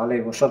sallallahu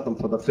alaihi wasallam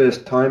for the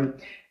first time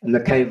in the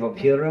cave of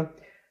Hira.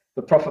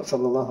 The Prophet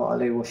sallallahu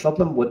alaihi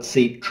wasallam would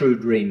see true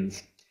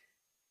dreams.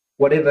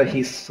 Whatever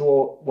he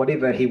saw,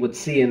 whatever he would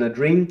see in a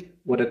dream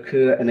would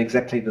occur in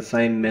exactly the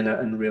same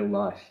manner in real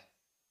life.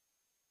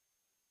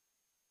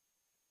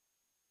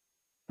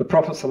 The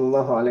Prophet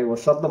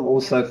ﷺ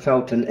also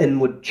felt an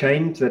inward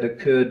change that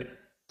occurred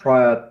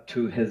prior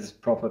to his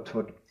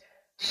prophethood.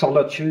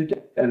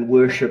 Solitude and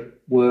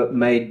worship were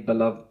made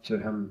beloved to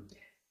him.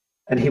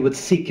 And he would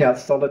seek out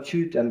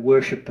solitude and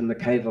worship in the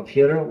cave of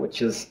Hira,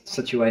 which is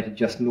situated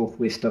just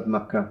northwest of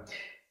Mecca.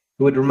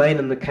 He would remain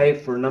in the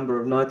cave for a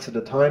number of nights at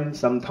a time,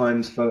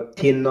 sometimes for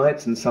 10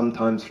 nights and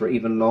sometimes for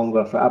even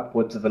longer, for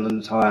upwards of an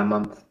entire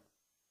month.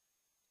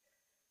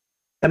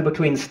 In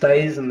between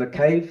stays in the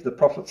cave, the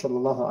Prophet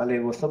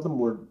ﷺ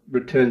would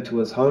return to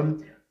his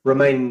home,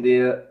 remaining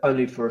there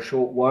only for a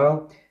short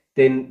while.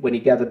 Then, when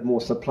he gathered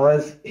more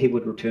supplies, he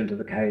would return to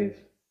the cave.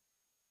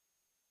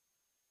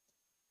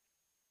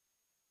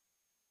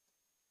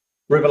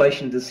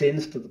 Revelation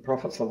descends to the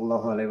Prophet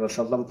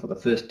ﷺ for the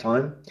first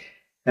time,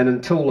 and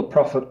until the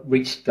Prophet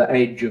reached the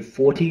age of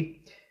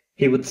 40,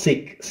 he would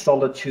seek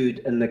solitude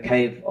in the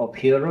cave of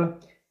Hira,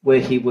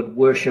 where he would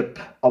worship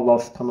Allah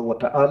subhanahu wa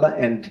ta'ala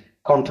and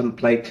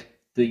contemplate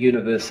the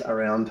universe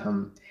around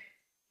him.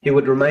 He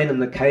would remain in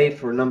the cave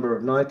for a number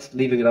of nights,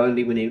 leaving it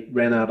only when he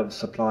ran out of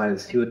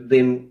supplies. He would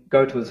then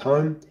go to his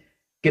home,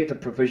 get the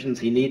provisions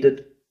he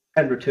needed,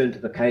 and return to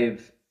the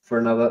cave for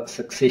another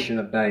succession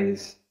of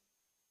days.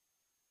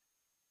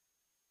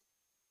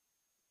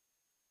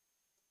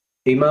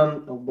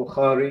 Imam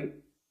al-Bukhari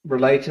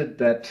related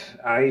that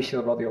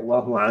Aisha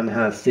radiallahu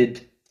anha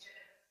said,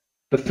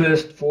 the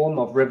first form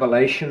of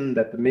revelation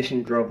that the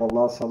Messenger of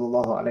Allah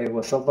sallallahu alaihi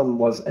wasallam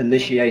was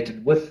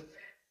initiated with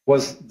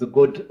was the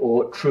good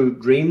or true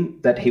dream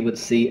that he would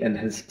see in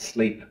his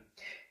sleep.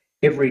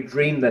 Every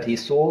dream that he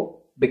saw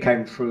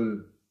became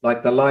true,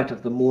 like the light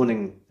of the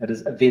morning, that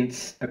his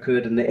events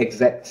occurred in the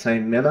exact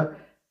same manner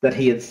that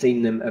he had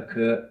seen them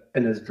occur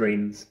in his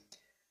dreams.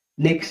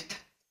 Next,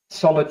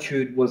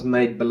 solitude was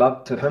made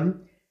beloved to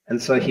him,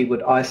 and so he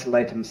would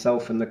isolate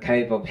himself in the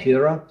cave of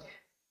Hira,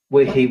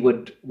 where he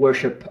would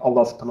worship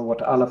Allah subhanahu wa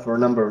ta'ala for a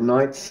number of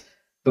nights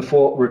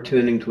before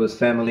returning to his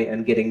family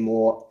and getting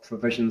more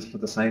provisions for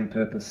the same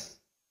purpose.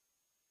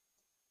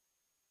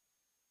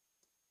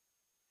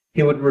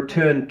 He would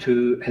return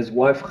to his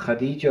wife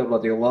Khadija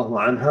radiallahu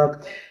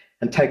anha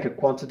and take a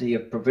quantity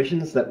of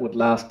provisions that would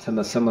last him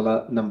a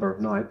similar number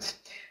of nights.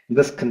 And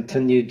this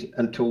continued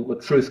until the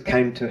truth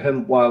came to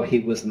him while he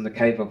was in the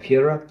cave of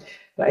Hira.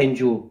 The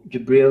angel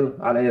Jibreel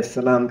alayhi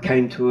salam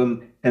came to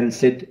him and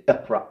said,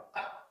 Iqra,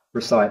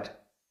 recite.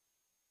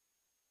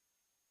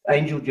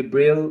 Angel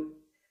Jibreel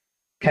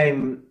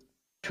came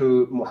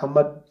to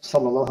Muhammad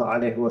sallallahu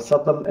alaihi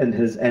wasallam in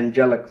his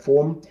angelic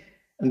form,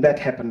 and that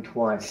happened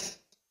twice,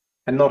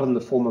 and not in the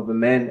form of a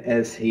man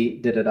as he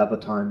did at other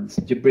times.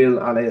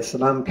 Jibreel alayhi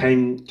salam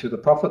came to the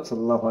Prophet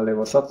sallallahu alaihi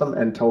wasallam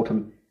and told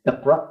him,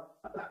 Iqra,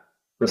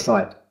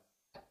 recite.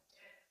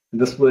 And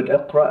this word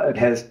Iqra, it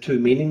has two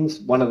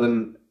meanings. One of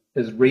them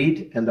is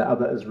read and the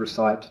other is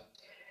recite.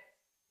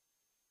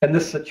 In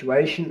this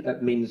situation,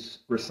 it means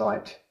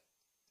recite.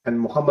 And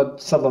Muhammad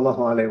sallallahu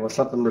alayhi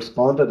wasallam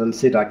responded and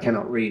said, I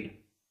cannot read.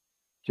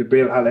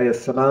 Jibreel alayhi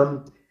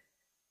salam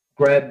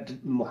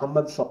grabbed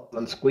Muhammad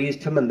and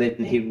squeezed him, and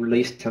then he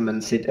released him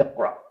and said,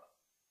 Iqra.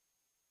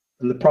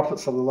 And the Prophet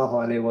sallallahu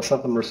alayhi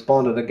wasallam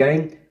responded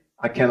again,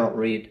 I cannot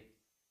read.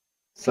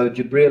 So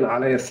Jibreel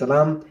alayhi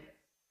salam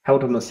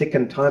held him a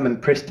second time and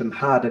pressed him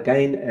hard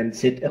again and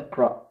said,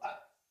 Iqra.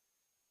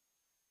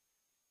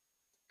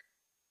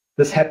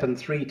 This happened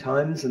 3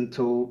 times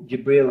until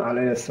Jibreel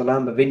alayhi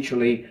salam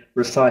eventually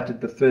recited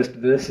the first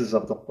verses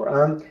of the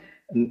Quran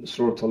in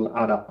Surah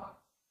Al-Alaq.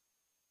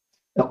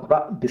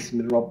 اقرأ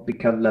باسم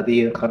ربك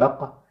الذي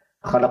خلق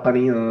خلق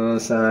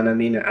الإنسان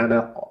من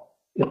علق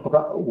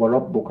اقرأ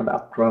وربك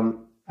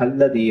الأكرم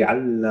الذي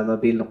علم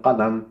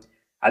بالقلم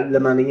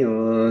علم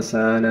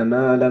الإنسان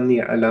ما لم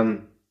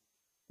يعلم.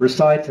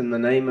 Recite in the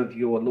name of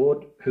your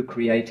Lord who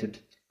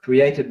created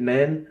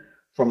man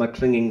from a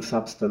clinging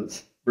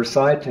substance.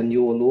 Recite, and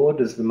your Lord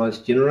is the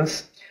most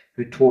generous,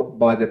 who taught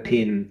by the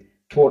pen,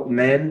 taught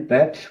man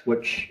that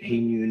which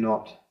he knew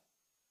not.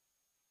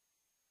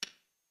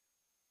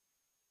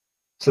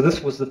 So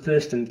this was the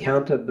first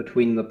encounter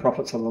between the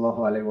Prophet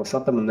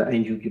ﷺ and the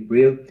angel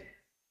Jibreel.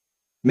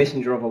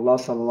 Messenger of Allah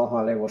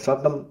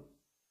ﷺ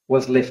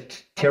was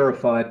left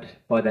terrified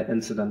by that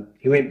incident.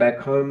 He went back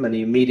home and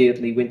he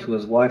immediately went to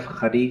his wife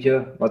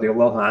Khadija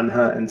radiallahu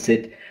anha and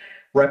said,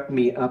 wrap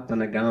me up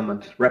in a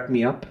garment, wrap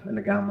me up in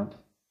a garment.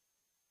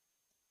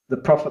 The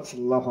Prophet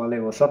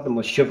ﷺ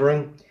was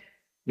shivering.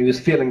 He was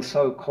feeling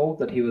so cold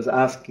that he was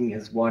asking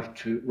his wife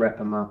to wrap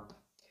him up.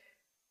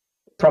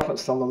 The Prophet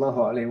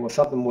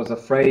ﷺ was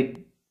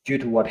afraid due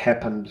to what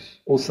happened.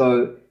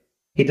 Also,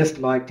 he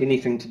disliked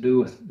anything to do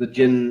with the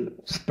jinn,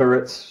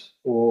 spirits,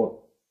 or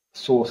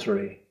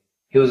sorcery.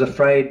 He was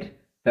afraid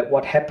that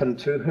what happened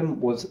to him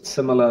was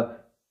similar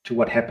to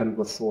what happened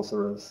with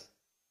sorcerers.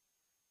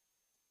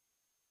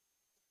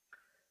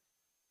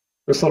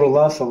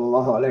 Rasulullah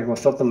sallallahu alayhi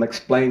wasallam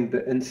explained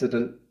the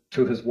incident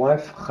to his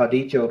wife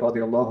Khadija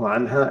radiallahu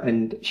anha,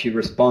 and she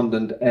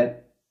responded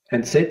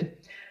and said,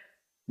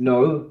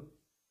 "No,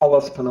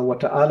 Allah subhanahu wa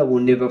ta'ala will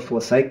never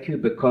forsake you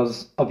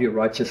because of your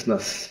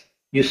righteousness.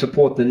 You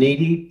support the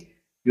needy,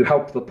 you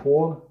help the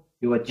poor,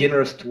 you are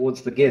generous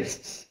towards the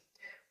guests.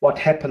 What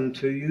happened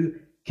to you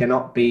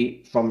cannot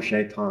be from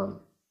shaitan."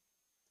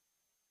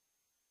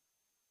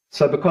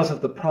 So because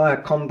of the prior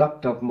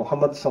conduct of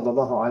Muhammad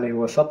sallallahu alayhi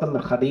wa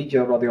sallam,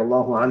 Khadija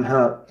radiallahu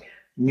anha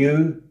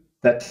knew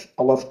that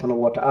Allah subhanahu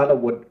wa ta'ala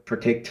would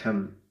protect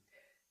him.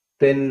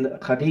 Then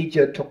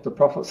Khadija took the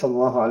Prophet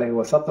sallallahu alayhi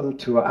wa sallam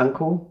to her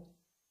uncle,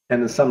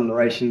 and in some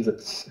narrations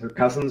it's her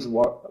cousins,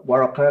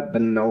 Waraqah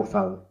bin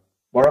Nawfal.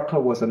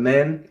 Waraqah was a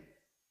man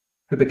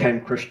who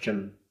became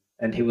Christian,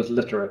 and he was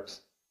literate.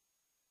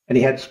 And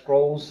he had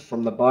scrolls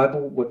from the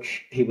Bible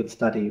which he would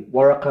study.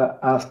 Waraqah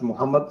asked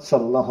Muhammad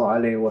sallallahu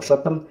alayhi wa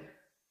sallam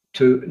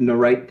to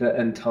narrate the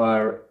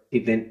entire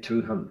event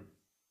to him.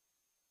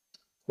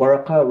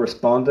 Waraqah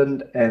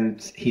responded,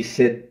 and he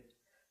said,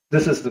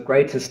 "This is the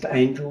greatest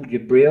angel,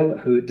 Jibreel,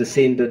 who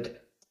descended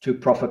to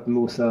Prophet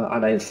Musa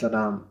alayhi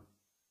salam."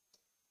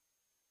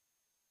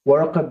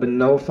 Waraqah bin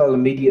Nawfal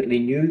immediately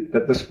knew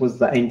that this was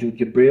the angel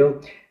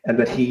Jibreel, and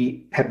that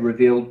he had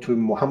revealed to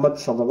Muhammad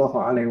sallallahu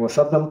alayhi wa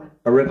sallam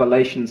a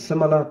revelation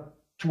similar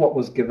to what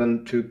was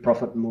given to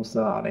Prophet Musa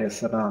alayhi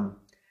salam.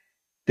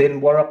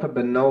 Then Waraqah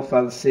bin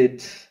Nawfal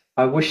said,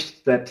 "I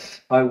wish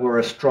that I were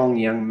a strong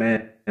young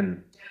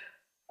man.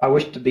 I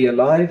wish to be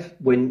alive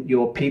when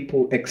your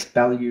people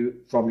expel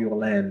you from your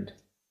land."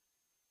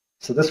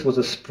 So this was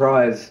a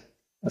surprise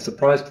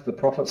to the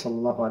Prophet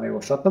sallallahu alaihi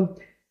wasallam.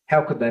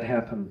 How could that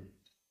happen?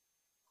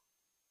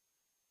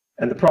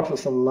 And the Prophet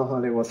sallallahu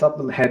alaihi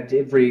wasallam had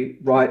every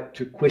right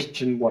to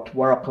question what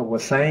Waraqah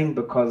was saying,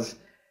 because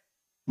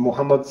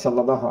Muhammad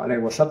sallallahu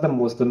alaihi wasallam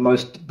was the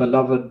most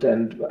beloved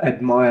and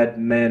admired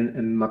man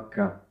in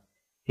Mecca.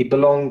 He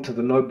belonged to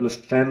the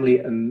noblest family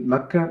in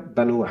Mecca,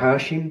 Banu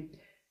Hashim,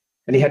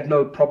 and he had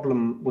no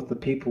problem with the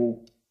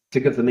people to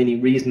give them any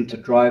reason to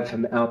drive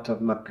him out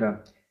of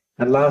Mecca.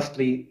 And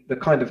lastly, the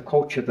kind of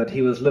culture that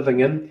he was living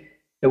in,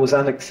 it was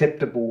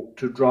unacceptable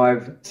to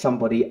drive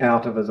somebody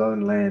out of his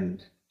own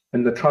land.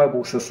 In the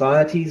tribal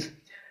societies,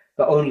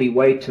 the only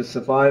way to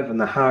survive in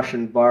the harsh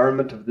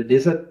environment of the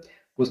desert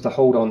was to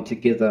hold on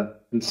together,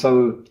 and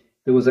so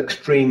there was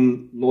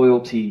extreme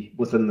loyalty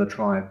within the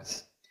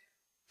tribes.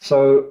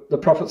 So the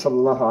Prophet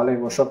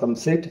ﷺ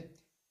said,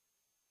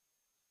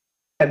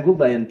 "And will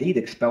they indeed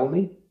expel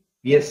me?"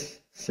 "Yes,"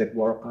 said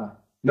Waraqah.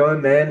 "No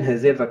man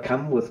has ever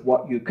come with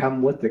what you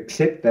come with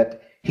except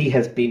that he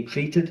has been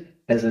treated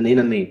as an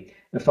enemy.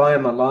 If I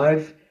am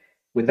alive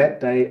when that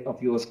day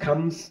of yours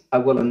comes, I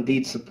will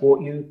indeed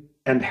support you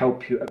and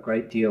help you a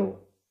great deal."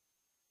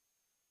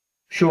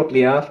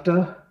 Shortly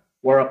after,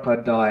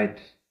 Waraqah died,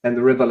 and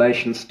the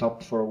revelation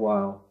stopped for a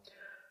while.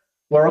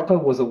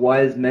 Waraqah was a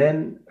wise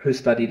man who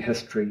studied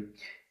history.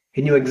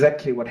 He knew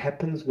exactly what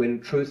happens when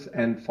truth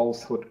and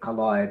falsehood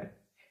collide.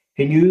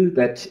 He knew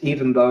that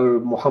even though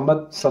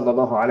Muhammad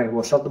sallallahu alaihi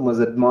wasallam was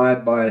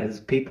admired by his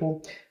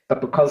people, but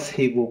because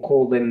he will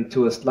call them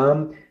to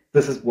Islam,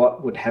 this is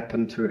what would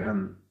happen to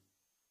him.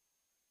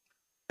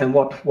 And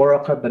what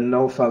Waraqah bin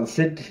Nawfal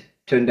said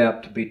turned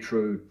out to be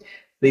true.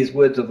 These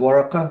words of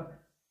Waraqah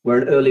were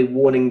an early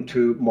warning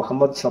to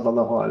Muhammad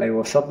sallallahu alaihi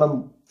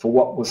wasallam for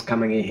what was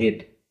coming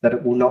ahead, that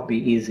it will not be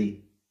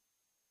easy.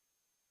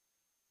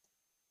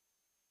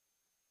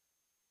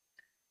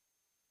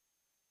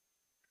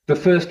 The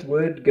first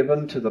word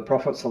given to the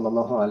Prophet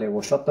sallallahu alaihi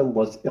wasallam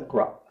was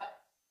Iqra.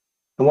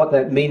 And what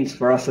that means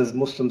for us as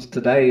Muslims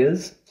today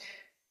is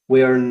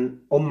we are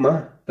an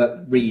ummah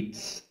that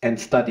reads and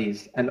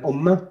studies, an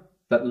ummah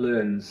that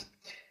learns.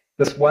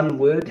 This one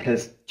word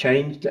has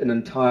changed an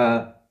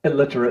entire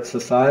illiterate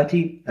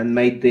society and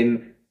made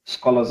them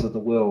scholars of the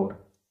world.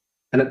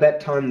 And at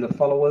that time, the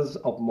followers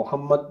of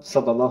Muhammad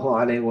sallallahu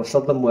alaihi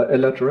wasallam were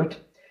illiterate,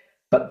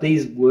 but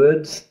these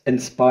words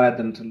inspired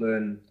them to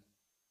learn.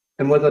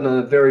 And within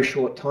a very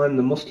short time,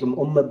 the Muslim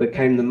Ummah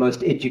became the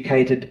most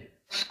educated,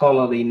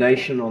 scholarly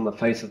nation on the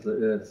face of the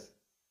earth.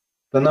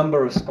 The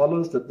number of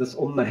scholars that this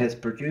Ummah has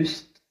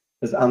produced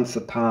is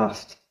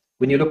unsurpassed.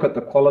 When you look at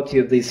the quality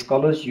of these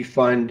scholars, you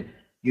find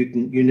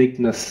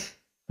uniqueness.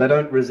 They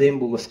don't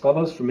resemble the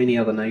scholars from any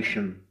other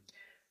nation.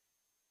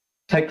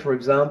 Take, for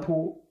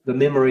example, the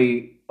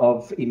memory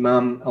of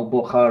Imam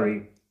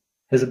al-Bukhari.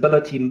 His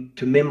ability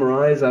to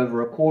memorize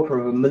over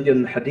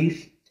 250,000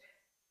 hadith.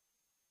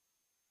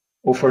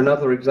 Or for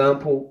another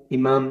example,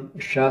 Imam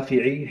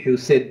Shafi'i, who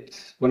said,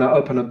 "When I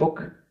open a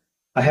book,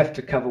 I have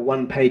to cover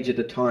one page at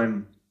a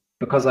time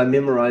because I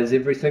memorize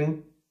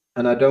everything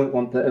and I don't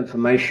want the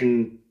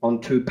information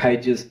on 2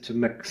 pages to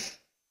mix."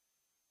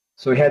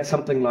 So he had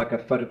something like a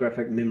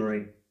photographic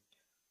memory.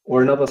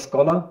 Or another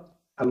scholar,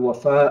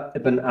 Al-Wafa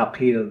ibn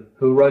Aqil,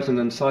 who wrote an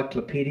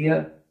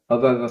encyclopedia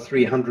of over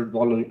 300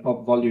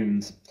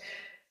 volumes.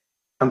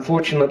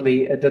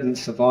 Unfortunately, it didn't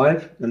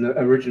survive in the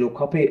original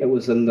copy. It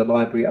was in the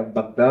library of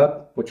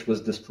Baghdad, which was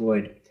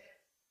destroyed.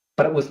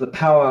 But it was the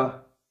power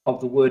of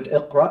the word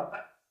Iqra,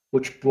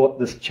 which brought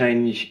this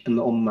change in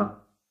the Ummah.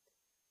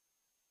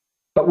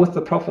 But with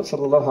the Prophet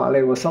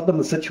ﷺ,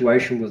 the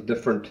situation was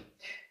different.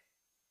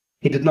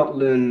 He did not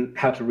learn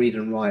how to read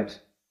and write.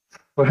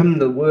 For him,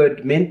 the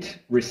word meant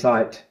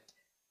recite,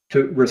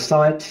 to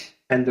recite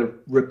and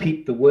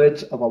repeat the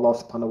words of Allah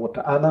subhanahu wa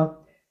ta'ala.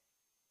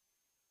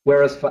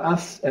 Whereas for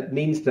us, it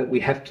means that we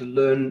have to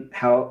learn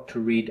how to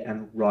read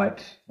and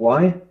write.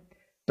 Why?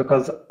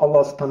 Because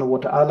Allah subhanahu wa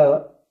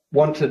ta'ala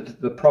wanted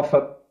the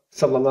Prophet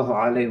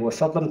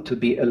ﷺ to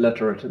be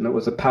illiterate, and it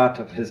was a part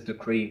of his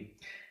decree.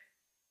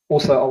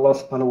 Also, Allah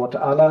subhanahu wa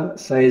ta'ala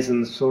says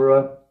in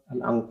Surah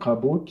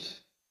Al-Ankabut,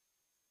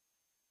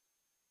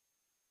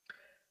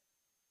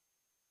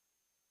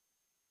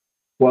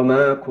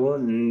 وَمَا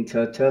كُنْتَ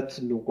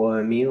تَتْلُو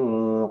مِنْ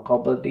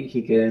قَبْلِهِ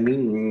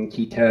مِنْ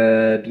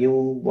كِتَابٍ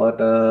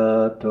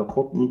وَلَا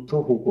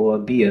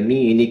تَخُطُّهُ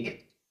بِيَمِينِكَ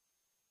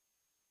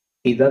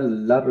إِذًا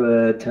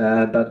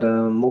لَارْتَابَ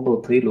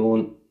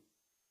الْمُبْطِلُونَ.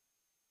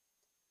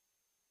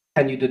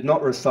 And you did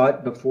not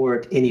recite before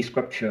it any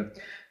scripture,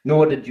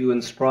 nor did you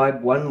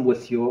inscribe one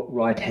with your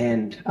right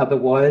hand.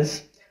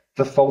 Otherwise,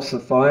 the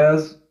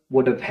falsifiers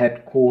would have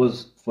had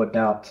cause for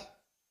doubt.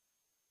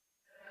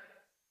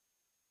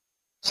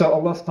 So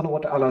Allah subhanahu wa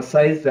ta'ala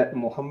says that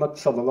Muhammad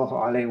sallallahu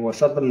alayhi wa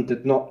sallam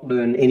did not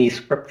learn any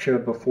scripture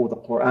before the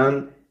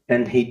Quran,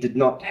 and he did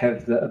not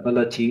have the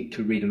ability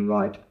to read and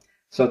write.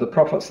 So the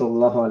Prophet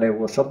sallallahu alayhi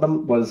wa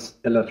sallam was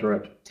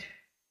illiterate.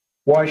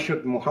 Why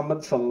should Muhammad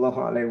sallallahu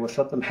alayhi wa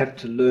sallam have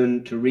to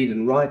learn to read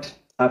and write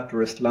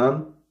after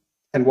Islam?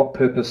 And what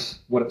purpose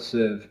would it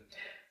serve?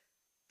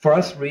 For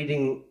us,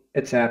 reading,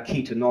 it's our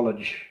key to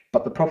knowledge.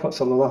 But the Prophet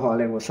sallallahu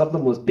alayhi wa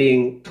sallam was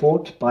being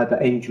taught by the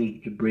angel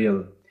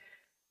Jibreel.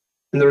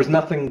 And there is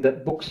nothing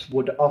that books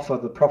would offer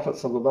the Prophet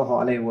sallallahu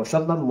alaihi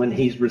wasallam when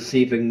he's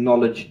receiving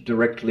knowledge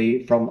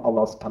directly from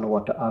Allah subhanahu wa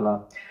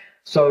ta'ala.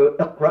 So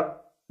Iqra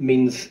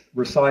means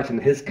recite in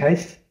his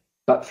case,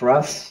 but for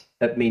us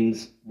it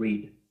means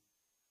read.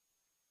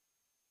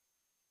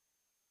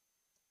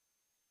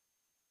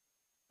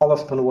 Allah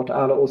subhanahu wa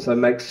ta'ala also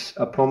makes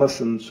a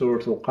promise in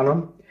Surah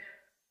Al-Qalam,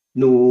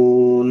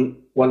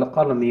 Noon wal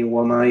qalami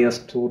wa ma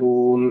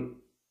yasturun,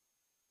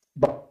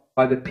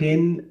 by the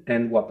pen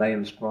and what they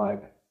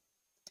inscribe.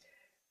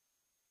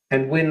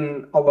 And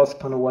when Allah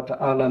subhanahu wa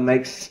ta'ala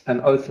makes an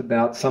oath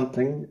about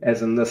something,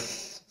 as in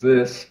this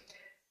verse,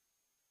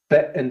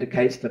 that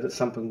indicates that it's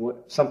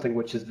something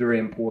which is very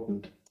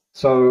important.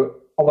 So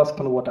Allah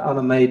subhanahu wa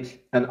ta'ala made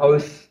an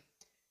oath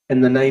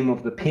in the name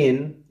of the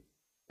pen,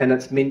 and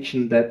it's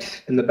mentioned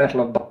that in the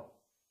Battle of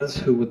Badr,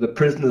 who were the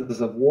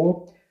prisoners of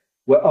war,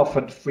 were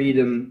offered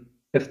freedom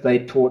if they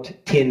taught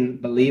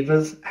 10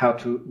 believers how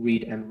to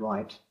read and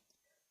write.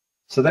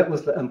 So that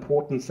was the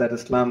importance that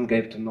Islam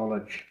gave to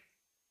knowledge.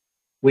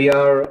 We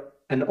are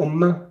an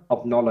ummah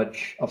of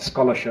knowledge, of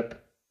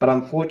scholarship, but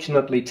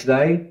unfortunately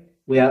today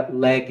we are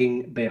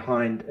lagging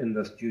behind in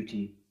this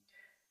duty.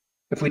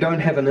 If we don't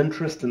have an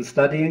interest in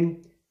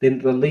studying, then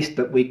the least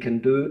that we can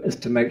do is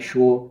to make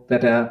sure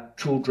that our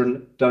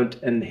children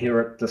don't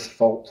inherit this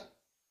fault.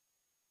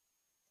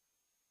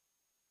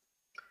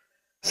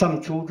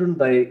 Some children,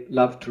 they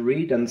love to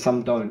read and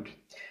some don't. And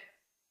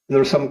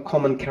there are some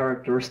common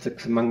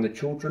characteristics among the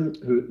children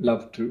who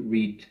love to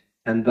read,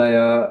 and they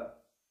are,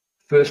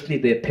 firstly,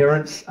 their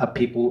parents are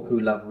people who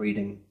love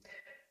reading.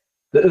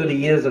 The early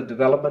years of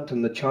development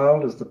in the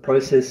child is the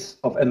process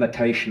of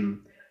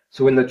imitation.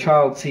 So when the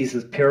child sees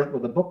his parent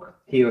with a book,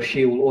 he or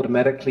she will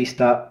automatically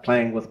start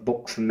playing with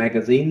books and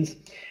magazines,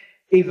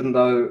 even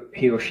though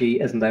he or she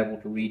isn't able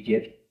to read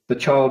yet. The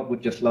child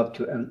would just love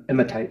to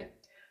imitate.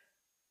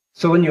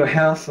 So in your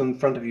house, in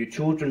front of your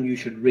children, you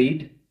should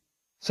read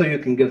so you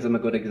can give them a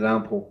good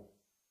example.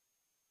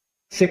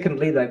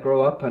 Secondly, they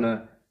grow up in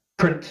a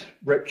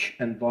print-rich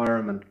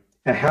environment.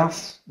 A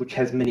house which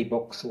has many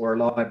books, or a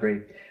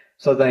library,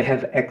 so they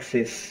have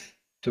access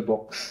to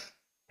books.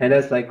 And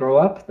as they grow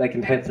up, they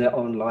can have their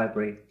own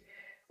library.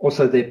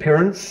 Also, their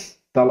parents,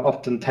 they'll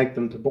often take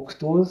them to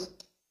bookstores.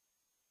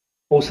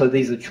 Also,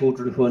 these are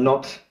children who are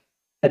not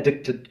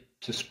addicted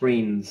to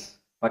screens,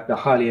 like the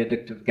highly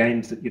addictive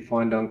games that you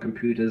find on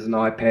computers and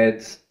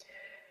iPads,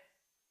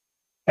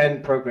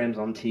 and programs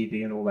on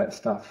TV and all that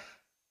stuff.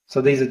 So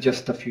these are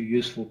just a few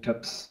useful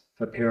tips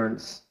for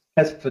parents.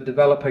 As for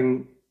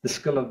developing the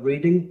skill of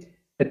reading,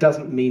 it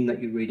doesn't mean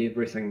that you read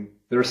everything.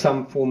 There are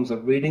some forms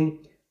of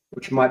reading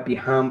which might be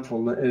harmful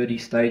in the early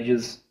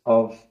stages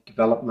of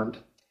development.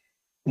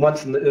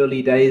 Once in the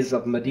early days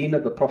of Medina,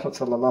 the Prophet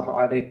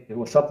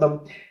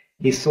ﷺ,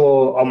 he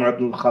saw Umar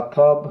ibn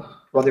al-Khattab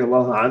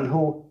radiallahu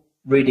anhu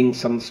reading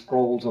some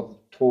scrolls of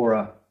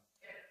Torah.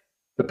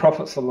 The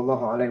Prophet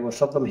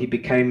ﷺ, he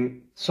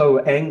became so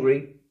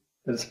angry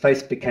that his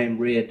face became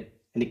red,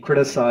 and he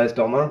criticized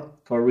Umar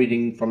for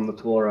reading from the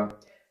Torah.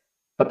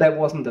 But that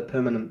wasn't a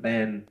permanent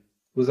ban.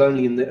 It was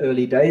only in the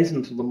early days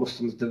until the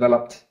Muslims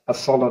developed a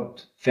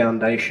solid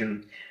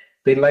foundation.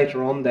 Then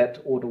later on, that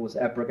order was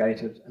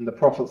abrogated, and the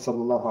Prophet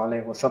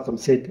ﷺ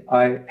said,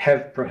 I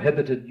have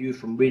prohibited you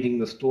from reading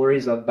the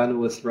stories of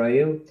Banu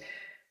Israel,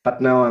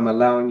 but now I'm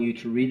allowing you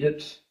to read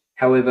it.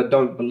 However,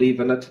 don't believe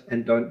in it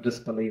and don't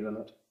disbelieve in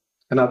it.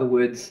 In other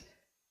words,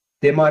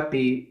 there might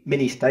be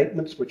many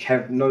statements which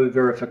have no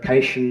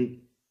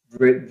verification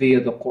via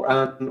the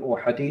Quran or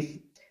Hadith,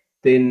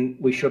 then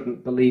we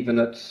shouldn't believe in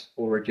it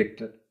or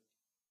reject it.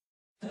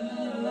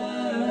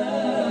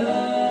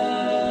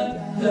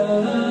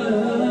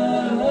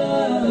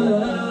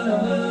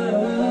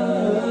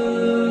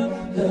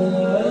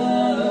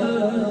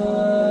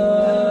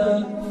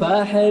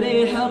 فاح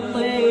ريح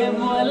الطيب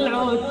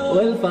والعود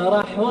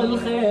والفرح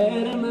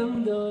والخير